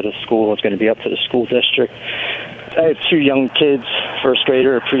are going to go to school is going to be up to the school district. I have 2 young kids, first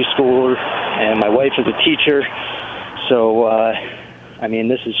grader, a preschooler, and my wife is a teacher. So,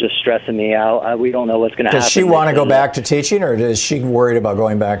 this is just stressing me out. We don't know what's going to happen. Does she want to go back to teaching, or is she worried about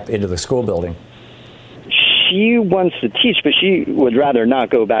going back into the school building? She wants to teach, but she would rather not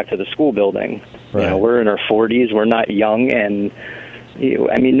go back to the school building. Right. We're in our 40s. We're not young, and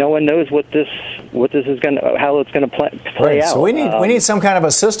no one knows how it's going to play out. So we need some kind of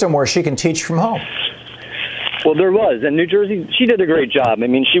a system where she can teach from home. Well, there was. In New Jersey, she did a great job.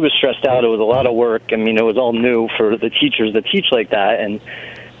 She was stressed out. It was a lot of work. It was all new for the teachers to teach like that.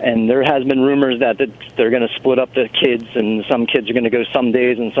 And there has been rumors that they're going to split up the kids, and some kids are going to go some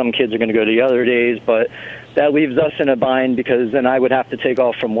days and some kids are going to go the other days. But that leaves us in a bind, because then I would have to take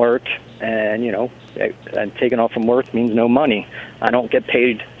off from work. And, taking off from work means no money. I don't get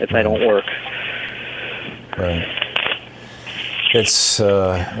paid if I don't work. Right. It's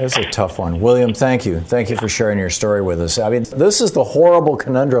a tough one. William, thank you. Thank you for sharing your story with us. This is the horrible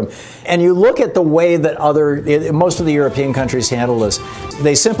conundrum. And you look at the way that most of the European countries handle this.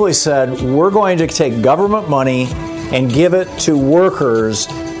 They simply said, we're going to take government money and give it to workers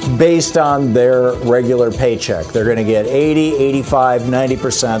based on their regular paycheck. They're going to get 80, 85,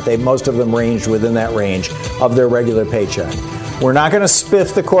 90%. Most of them ranged within that range of their regular paycheck. We're not going to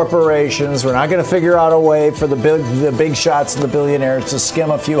spiff the corporations. We're not going to figure out a way for the big shots and the billionaires to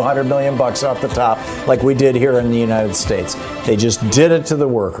skim a few $100 million off the top like we did here in the United States. They just did it to the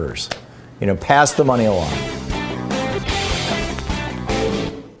workers. Pass the money along.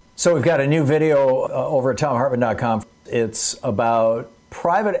 So we've got a new video over at ThomHartman.com. It's about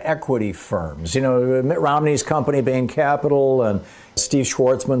private equity firms. Mitt Romney's company, Bain Capital, and Steve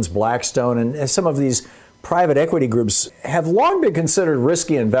Schwarzman's Blackstone, and some of these private equity groups have long been considered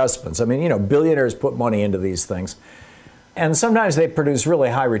risky investments. Billionaires put money into these things. And sometimes they produce really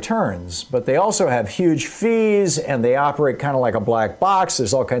high returns, but they also have huge fees, and they operate kind of like a black box.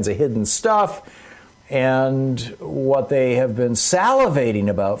 There's all kinds of hidden stuff. And what they have been salivating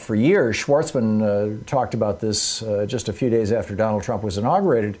about for years, Schwarzman talked about this just a few days after Donald Trump was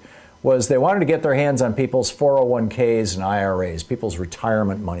inaugurated, was they wanted to get their hands on people's 401ks and IRAs, people's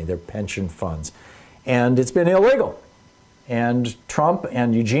retirement money, their pension funds. And it's been illegal. And Trump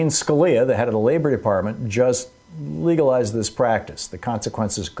and Eugene Scalia, the head of the Labor Department, just legalized this practice. The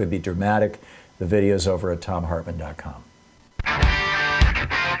consequences could be dramatic. The video's over at ThomHartman.com.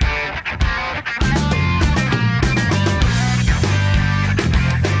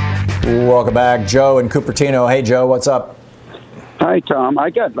 Welcome back. Joe in Cupertino. Hey, Joe, what's up? Hi, Tom.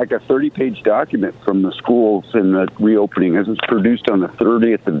 I got like a 30-page document from the schools in the reopening. It was produced on the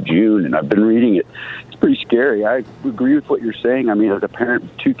 30th of June, and I've been reading it. It's pretty scary. I agree with what you're saying. As a parent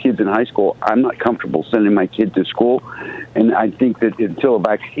with 2 kids in high school, I'm not comfortable sending my kid to school. And I think that until a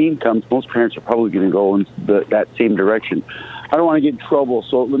vaccine comes, most parents are probably going to go in that same direction. I don't want to get in trouble,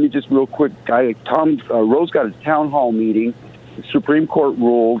 so let me just real quick. Tom Rose got a town hall meeting. The Supreme Court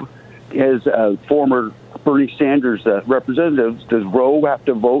ruled as a former Bernie Sanders representatives, does Roe have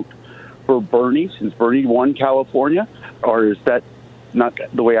to vote for Bernie since Bernie won California? Or is that not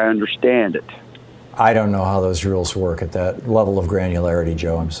the way I understand it? I don't know how those rules work at that level of granularity,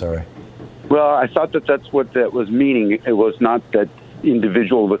 Joe. I'm sorry. Well, I thought that's what that was meaning. It was not that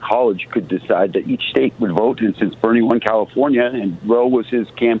individual of the college could decide that each state would vote. And since Bernie won California and Roe was his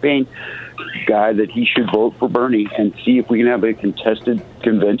campaign guy, that he should vote for Bernie and see if we can have a contested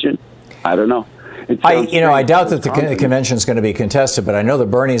convention. I don't know. I doubt that the convention is going to be contested, but I know that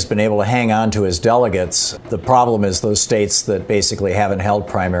Bernie's been able to hang on to his delegates. The problem is those states that basically haven't held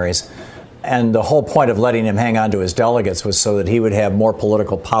primaries. And the whole point of letting him hang on to his delegates was so that he would have more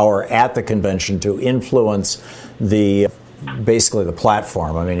political power at the convention to influence basically the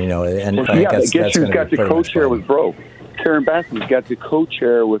platform. I mean, and I guess who's got the co-chair with Roe? Karen Bassin's got the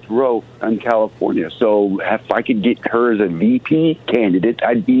co-chair with Roe in California. So if I could get her as a VP candidate,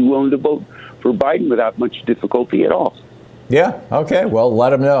 I'd be willing to vote for Biden without much difficulty at all. Yeah, okay. Well,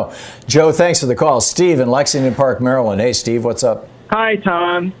 let him know. Joe, thanks for the call. Steve in Lexington Park, Maryland. Hey, Steve, what's up? Hi,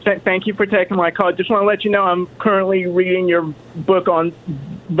 Tom. Thank you for taking my call. Just want to let you know I'm currently reading your book on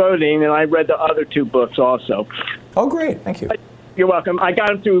voting, and I read the other two books also. Oh, great. Thank you. You're welcome. I got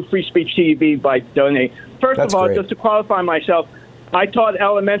them through Free Speech TV by donate. First of all, just to qualify myself, I taught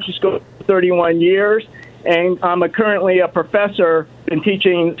elementary school for 31 years, and I'm currently a professor in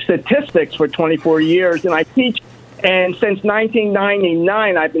teaching statistics for 24 years, and I teach. And since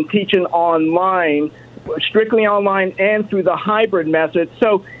 1999, I've been teaching online, strictly online and through the hybrid method.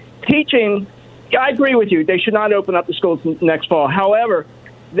 So teaching, I agree with you. They should not open up the schools next fall. However,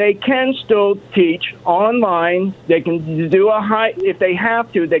 they can still teach online. They can do if they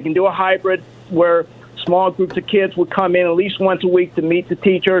have to, they can do a hybrid where small groups of kids would come in at least once a week to meet the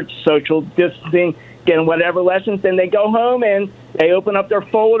teacher, social distancing, getting whatever lessons. Then they go home and they open up their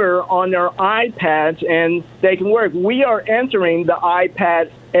folder on their iPads and they can work. We are entering the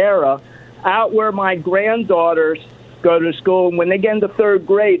iPad era. Out where my granddaughters go to school, when they get into third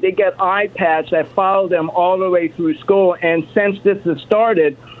grade, they get iPads that follow them all the way through school. And since this has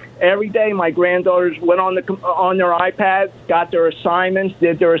started, every day my granddaughters went on their iPads, got their assignments,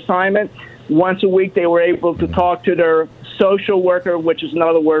 did their assignment. Once a week, they were able to talk to their social worker, which is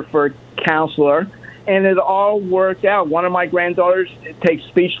another word for counselor. And it all worked out. One of my granddaughters takes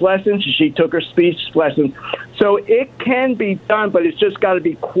speech lessons. She took her speech lessons. So it can be done, but it's just got to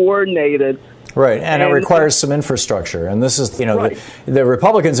be coordinated. Right, and it requires some infrastructure. And this is, right. the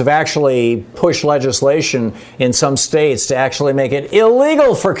Republicans have actually pushed legislation in some states to actually make it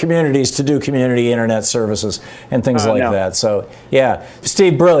illegal for communities to do community internet services and things like that. So, yeah,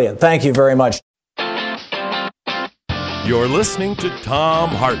 Steve, brilliant. Thank you very much. You're listening to Thom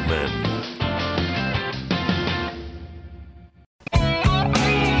Hartmann.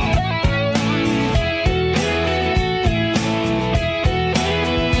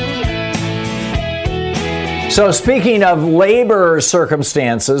 So speaking of labor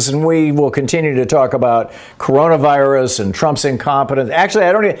circumstances, and we will continue to talk about coronavirus and Trump's incompetence.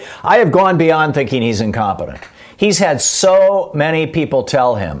 Actually, I have gone beyond thinking he's incompetent. He's had so many people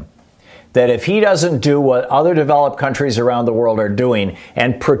tell him that if he doesn't do what other developed countries around the world are doing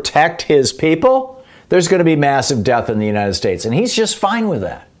and protect his people, there's going to be massive death in the United States. And he's just fine with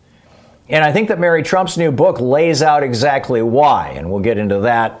that. And I think that Mary Trump's new book lays out exactly why. And we'll get into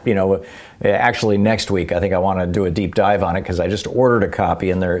that, actually next week. I think I want to do a deep dive on it because I just ordered a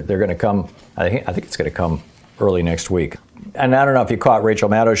copy and they're going to come. I think it's going to come early next week. And I don't know if you caught Rachel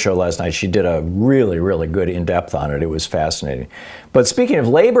Maddow's show last night. She did a really, really good in-depth on it. It was fascinating. But speaking of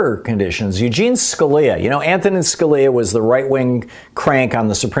labor conditions, Eugene Scalia, Antonin Scalia was the right-wing crank on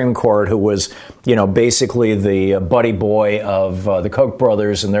the Supreme Court who was, basically the buddy boy of the Koch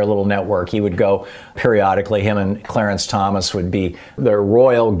brothers and their little network. He would go periodically. Him and Clarence Thomas would be the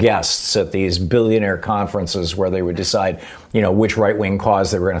royal guests at these billionaire conferences where they would decide, which right-wing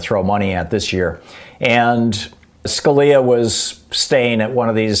cause they were going to throw money at this year. And Scalia was staying at one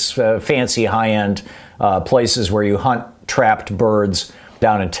of these fancy high-end places where you hunt trapped birds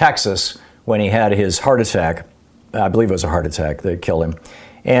down in Texas when he had his heart attack. I believe it was a heart attack that killed him.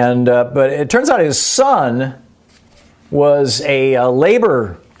 And but it turns out his son was a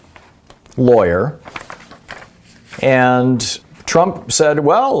labor lawyer. And Trump said,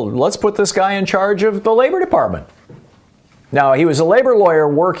 well, let's put this guy in charge of the Labor Department. Now, he was a labor lawyer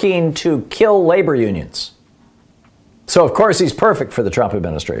working to kill labor unions. So, of course, he's perfect for the Trump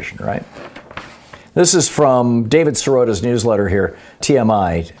administration, right? This is from David Sirota's newsletter here,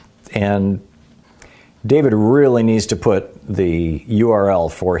 TMI. And David really needs to put the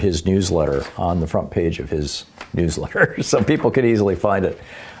URL for his newsletter on the front page of his newsletter so people can easily find it.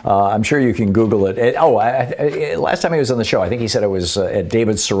 I'm sure you can Google it. Last time he was on the show, I think he said it was at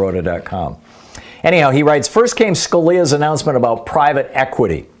davidsirota.com. Anyhow, he writes, first came Scalia's announcement about private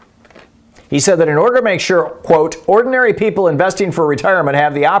equity. He said that in order to make sure, quote, ordinary people investing for retirement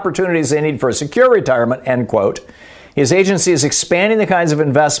have the opportunities they need for a secure retirement, end quote, His agency is expanding the kinds of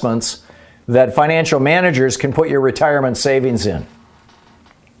investments that financial managers can put your retirement savings in.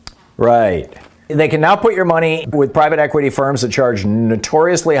 Right. They can now put your money with private equity firms that charge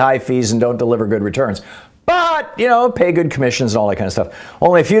notoriously high fees and don't deliver good returns. But, pay good commissions and all that kind of stuff.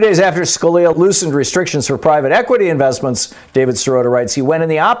 Only a few days after Scalia loosened restrictions for private equity investments, David Sirota writes, he went in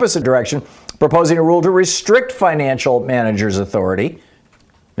the opposite direction, proposing a rule to restrict financial managers' authority.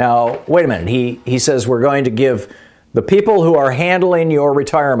 Now, wait a minute. He says we're going to give the people who are handling your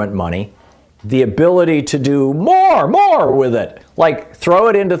retirement money the ability to do more with it. Like throw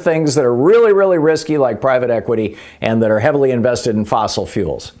it into things that are really, really risky, like private equity, and that are heavily invested in fossil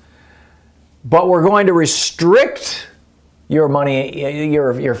fuels. But we're going to restrict your money,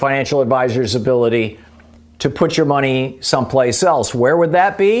 your financial advisor's ability to put your money someplace else. Where would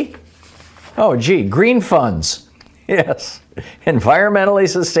that be? Oh, gee, green funds. Yes. Environmentally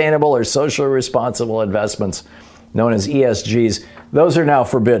sustainable or socially responsible investments, known as ESGs. Those are now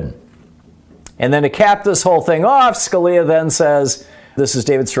forbidden. And then to cap this whole thing off, Scalia then says, this is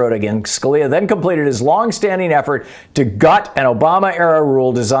David Sirota again, Scalia then completed his long-standing effort to gut an Obama-era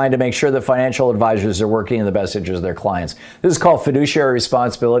rule designed to make sure that financial advisors are working in the best interest of their clients. This is called fiduciary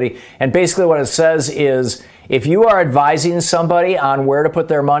responsibility. And basically what it says is, if you are advising somebody on where to put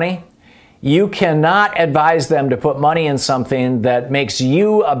their money, you cannot advise them to put money in something that makes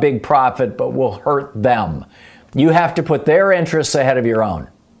you a big profit but will hurt them. You have to put their interests ahead of your own.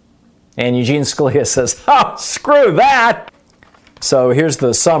 And Eugene Scalia says, oh, screw that. So here's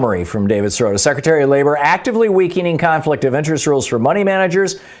the summary from David Sirota. Secretary of Labor actively weakening conflict of interest rules for money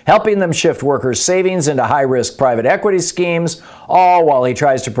managers, helping them shift workers' savings into high-risk private equity schemes, all while he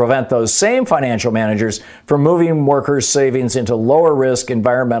tries to prevent those same financial managers from moving workers' savings into lower-risk,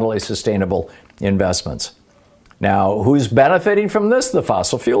 environmentally sustainable investments. Now, who's benefiting from this? The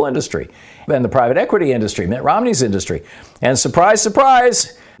fossil fuel industry and the private equity industry, Mitt Romney's industry. And surprise,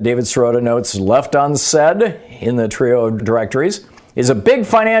 surprise, David Sirota notes, left unsaid in the trio of directories, is a big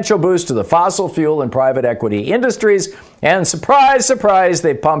financial boost to the fossil fuel and private equity industries. And surprise, surprise,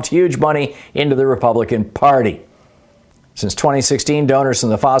 they pumped huge money into the Republican Party. Since 2016, donors from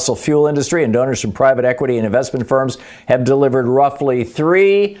the fossil fuel industry and donors from private equity and investment firms have delivered roughly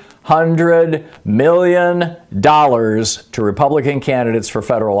 $300 million to Republican candidates for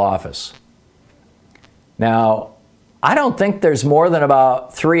federal office. Now, I don't think there's more than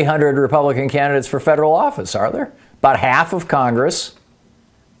about 300 Republican candidates for federal office, are there? About half of Congress.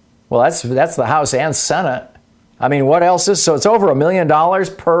 Well, that's the House and Senate. I mean, what else is? So it's over $1 million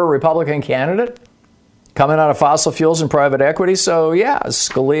per Republican candidate coming out of fossil fuels and private equity. So yeah,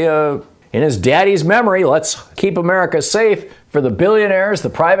 Scalia, in his daddy's memory, let's keep America safe for the billionaires, the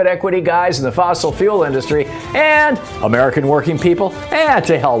private equity guys, and the fossil fuel industry, and American working people.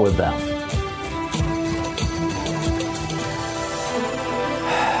 To hell with them.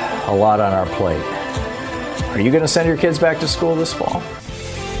 A lot on our plate. Are you going to send your kids back to school this fall?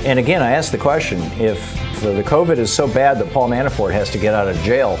 And again, I ask the question, if the COVID is so bad that Paul Manafort has to get out of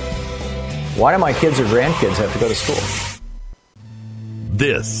jail, why do my kids or grandkids have to go to school?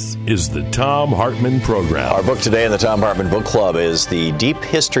 This is the Thom Hartmann Program. Our book today in the Thom Hartmann Book Club is The Deep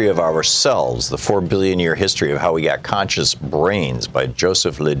History of Ourselves, the 4 billion year history of how we got conscious brains by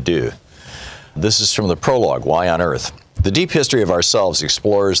Joseph Ledoux. This is from the prologue, Why on Earth? The Deep History of Ourselves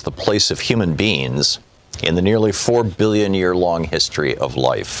explores the place of human beings in the nearly 4 billion year long history of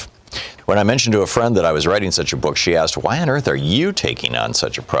life. When I mentioned to a friend that I was writing such a book, she asked, why on earth are you taking on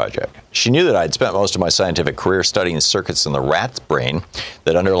such a project? She knew that I'd spent most of my scientific career studying circuits in the rat's brain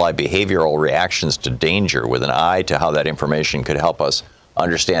that underlie behavioral reactions to danger, with an eye to how that information could help us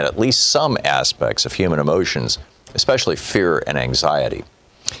understand at least some aspects of human emotions, especially fear and anxiety.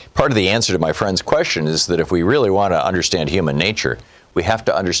 Part of the answer to my friend's question is that if we really want to understand human nature, we have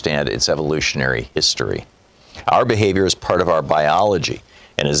to understand its evolutionary history. Our behavior is part of our biology.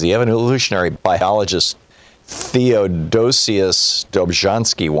 And as the evolutionary biologist Theodosius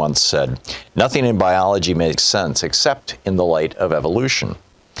Dobzhansky once said, nothing in biology makes sense except in the light of evolution.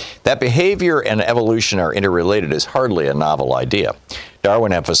 That behavior and evolution are interrelated is hardly a novel idea.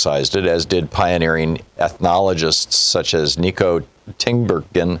 Darwin emphasized it, as did pioneering ethnologists such as Nico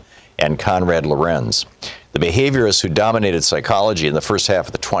Tinbergen and Konrad Lorenz. The behaviorists who dominated psychology in the first half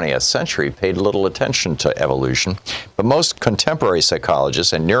of the 20th century paid little attention to evolution, but most contemporary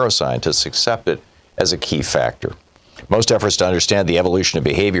psychologists and neuroscientists accept it as a key factor. Most efforts to understand the evolution of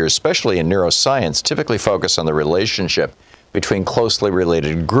behavior, especially in neuroscience, typically focus on the relationship between closely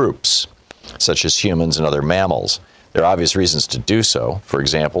related groups, such as humans and other mammals. There are obvious reasons to do so. For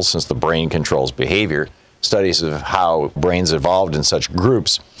example, since the brain controls behavior, Studies of how brains evolved in such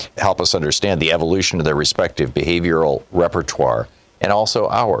groups help us understand the evolution of their respective behavioral repertoire, and also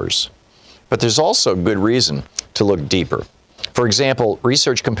ours. But there's also good reason to look deeper. For example,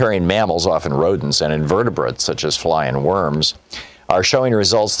 research comparing mammals, often rodents, and invertebrates, such as fly and worms, are showing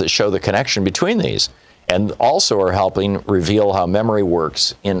results that show the connection between these, and also are helping reveal how memory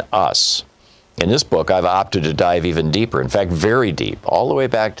works in us. In this book, I've opted to dive even deeper, in fact, very deep, all the way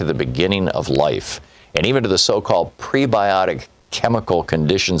back to the beginning of life, and even to the so-called prebiotic chemical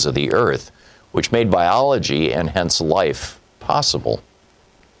conditions of the Earth, which made biology and hence life possible.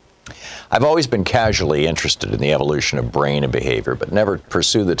 I've always been casually interested in the evolution of brain and behavior, but never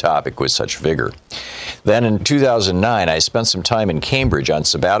pursued the topic with such vigor. Then in 2009, I spent some time in Cambridge on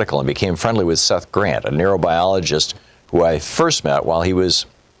sabbatical and became friendly with Seth Grant, a neurobiologist who I first met while he was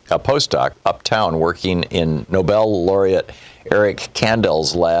a postdoc uptown working in Nobel laureate Eric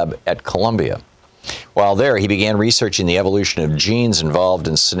Kandel's lab at Columbia. While there, he began researching the evolution of genes involved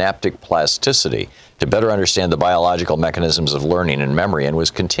in synaptic plasticity to better understand the biological mechanisms of learning and memory, and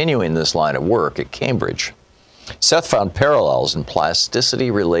was continuing this line of work at Cambridge. Seth found parallels in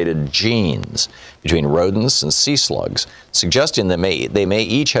plasticity-related genes between rodents and sea slugs, suggesting that they may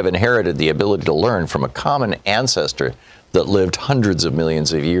each have inherited the ability to learn from a common ancestor that lived hundreds of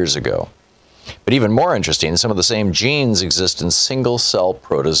millions of years ago. But even more interesting, some of the same genes exist in single-cell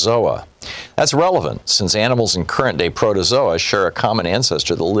protozoa. That's relevant, since animals in current-day protozoa share a common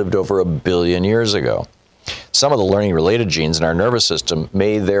ancestor that lived over 1 billion years ago. Some of the learning-related genes in our nervous system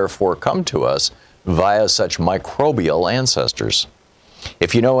may therefore come to us via such microbial ancestors.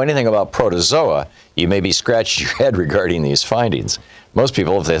 If you know anything about protozoa, you may be scratching your head regarding these findings. Most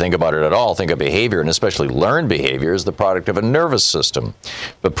people, if they think about it at all, think of behavior, and especially learned behavior, as the product of a nervous system.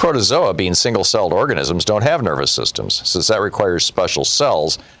 But protozoa, being single-celled organisms, don't have nervous systems, since that requires special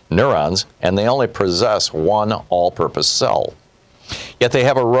cells, neurons, and they only possess one all-purpose cell. Yet they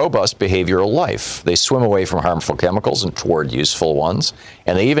have a robust behavioral life. They swim away from harmful chemicals and toward useful ones,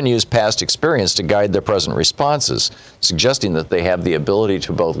 and they even use past experience to guide their present responses, suggesting that they have the ability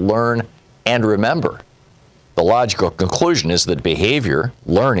to both learn and remember. The logical conclusion is that behavior,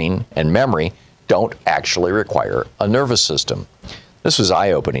 learning, and memory don't actually require a nervous system. This was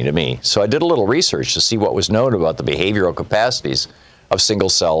eye-opening to me, so I did a little research to see what was known about the behavioral capacities of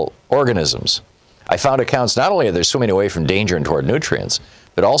single-cell organisms. I found accounts not only of their swimming away from danger and toward nutrients,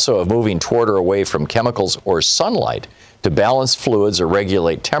 but also of moving toward or away from chemicals or sunlight to balance fluids or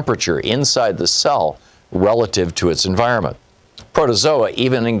regulate temperature inside the cell relative to its environment. Protozoa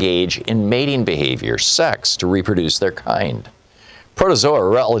even engage in mating behavior, sex, to reproduce their kind. Protozoa are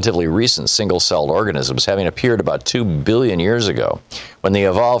relatively recent single-celled organisms, having appeared about 2 billion years ago, when they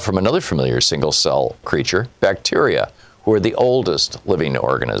evolved from another familiar single-cell creature, bacteria, who are the oldest living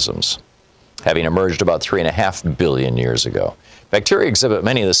organisms, having emerged about 3.5 billion years ago. Bacteria exhibit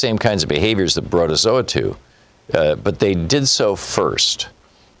many of the same kinds of behaviors that protozoa do, but they did so first.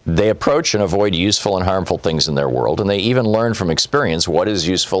 They approach and avoid useful and harmful things in their world, and they even learn from experience what is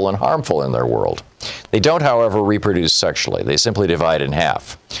useful and harmful in their world. They don't, however, reproduce sexually. They simply divide in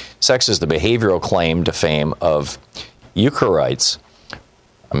half. Sex is the behavioral claim to fame of eukaryotes,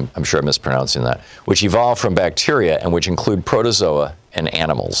 I'm sure I'm mispronouncing that, which evolved from bacteria and which include protozoa and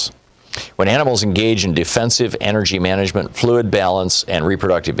animals. When animals engage in defensive energy management, fluid balance, and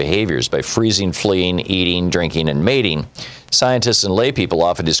reproductive behaviors by freezing, fleeing, eating, drinking, and mating, scientists and laypeople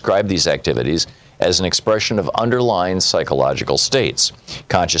often describe these activities as an expression of underlying psychological states,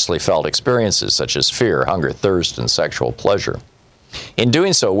 consciously felt experiences such as fear, hunger, thirst, and sexual pleasure. In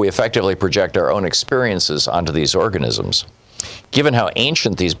doing so, we effectively project our own experiences onto these organisms. Given how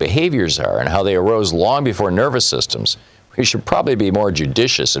ancient these behaviors are and how they arose long before nervous systems, we should probably be more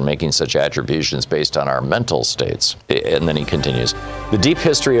judicious in making such attributions based on our mental states. And then he continues, The Deep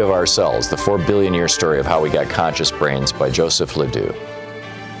History of Our Cells, the 4 billion year story of how we got conscious brains, by Joseph Ledoux.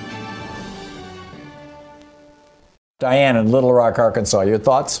 Diane in Little Rock, Arkansas, your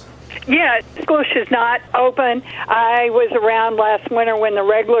thoughts? Yeah, school is not open. I was around last winter when the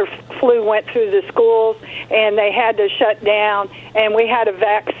regular flu went through the schools, and they had to shut down, and we had a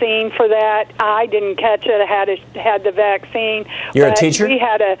vaccine for that. I didn't catch it. I had the vaccine. You're a teacher? We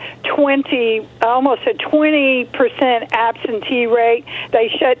had almost a 20% absentee rate. They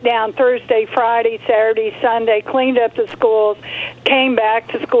shut down Thursday, Friday, Saturday, Sunday, cleaned up the schools, came back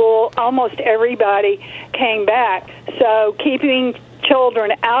to school. Almost everybody came back. So keeping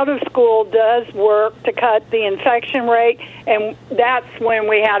children out of school does work to cut the infection rate, and that's when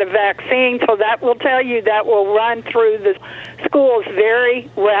we had a vaccine. So that will tell you that will run through the schools very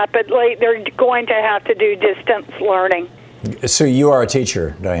rapidly. They're going to have to do distance learning. So you are a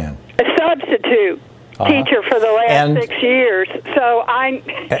teacher, Diane? A substitute. teacher for the last 6 years. So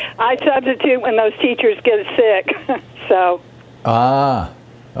I substitute when those teachers get sick. So.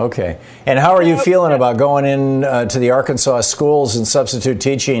 Okay. And how are you feeling about going in to the Arkansas schools and substitute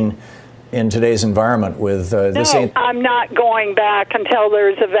teaching in today's environment with this? No, I'm not going back until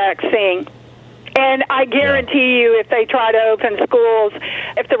there's a vaccine. And I guarantee you, if they try to open schools,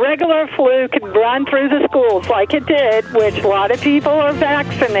 if the regular flu could run through the schools like it did, which a lot of people are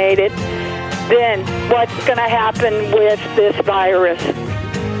vaccinated, then what's going to happen with this virus?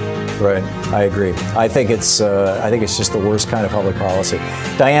 Right, I agree. I think it's just the worst kind of public policy.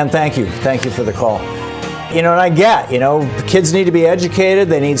 Diane, thank you for the call. And I get, kids need to be educated,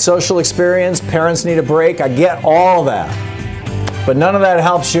 they need social experience, parents need a break. I get all that, but none of that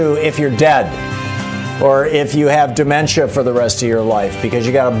helps you if you're dead or if you have dementia for the rest of your life because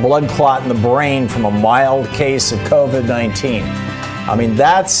you got a blood clot in the brain from a mild case of COVID-19. I mean,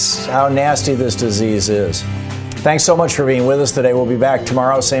 that's how nasty this disease is. Thanks so much for being with us today. We'll be back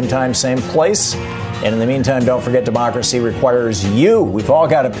tomorrow, same time, same place. And in the meantime, don't forget democracy requires you. We've all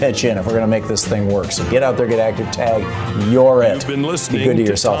got to pitch in if we're going to make this thing work. So get out there, get active, tag, you're it. You've been listening be good to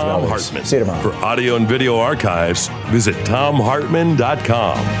yourself Thom and others. Hartman. See you tomorrow. For audio and video archives, visit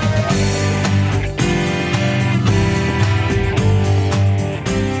thomhartman.com.